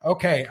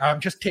 okay, I'm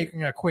just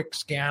taking a quick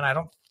scan. I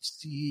don't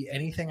see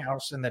anything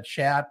else in the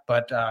chat,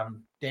 but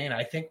Dane,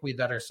 I think we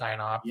better sign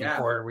off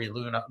before we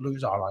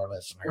lose all our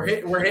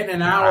listeners. We're hitting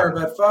an hour,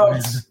 but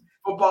folks,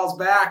 football's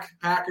back.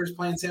 Packers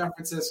playing San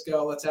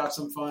Francisco. Let's have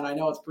some fun. I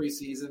know it's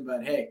preseason,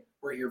 but hey,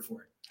 we're here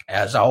for it.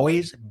 As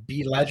always,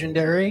 be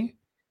legendary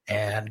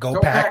and go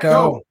Pack,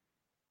 go.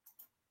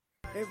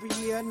 Every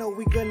year I know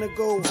we gonna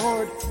go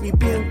hard. We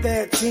been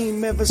that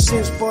team ever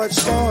since Bart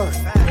started.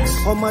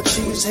 All my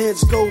cheese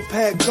heads go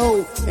Pack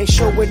go. Ain't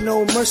showing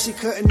no mercy,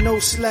 cutting no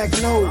slack,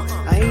 no.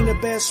 I ain't a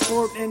bad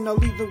sport and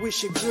I'll even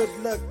wish you good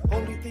luck.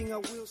 Only thing I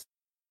will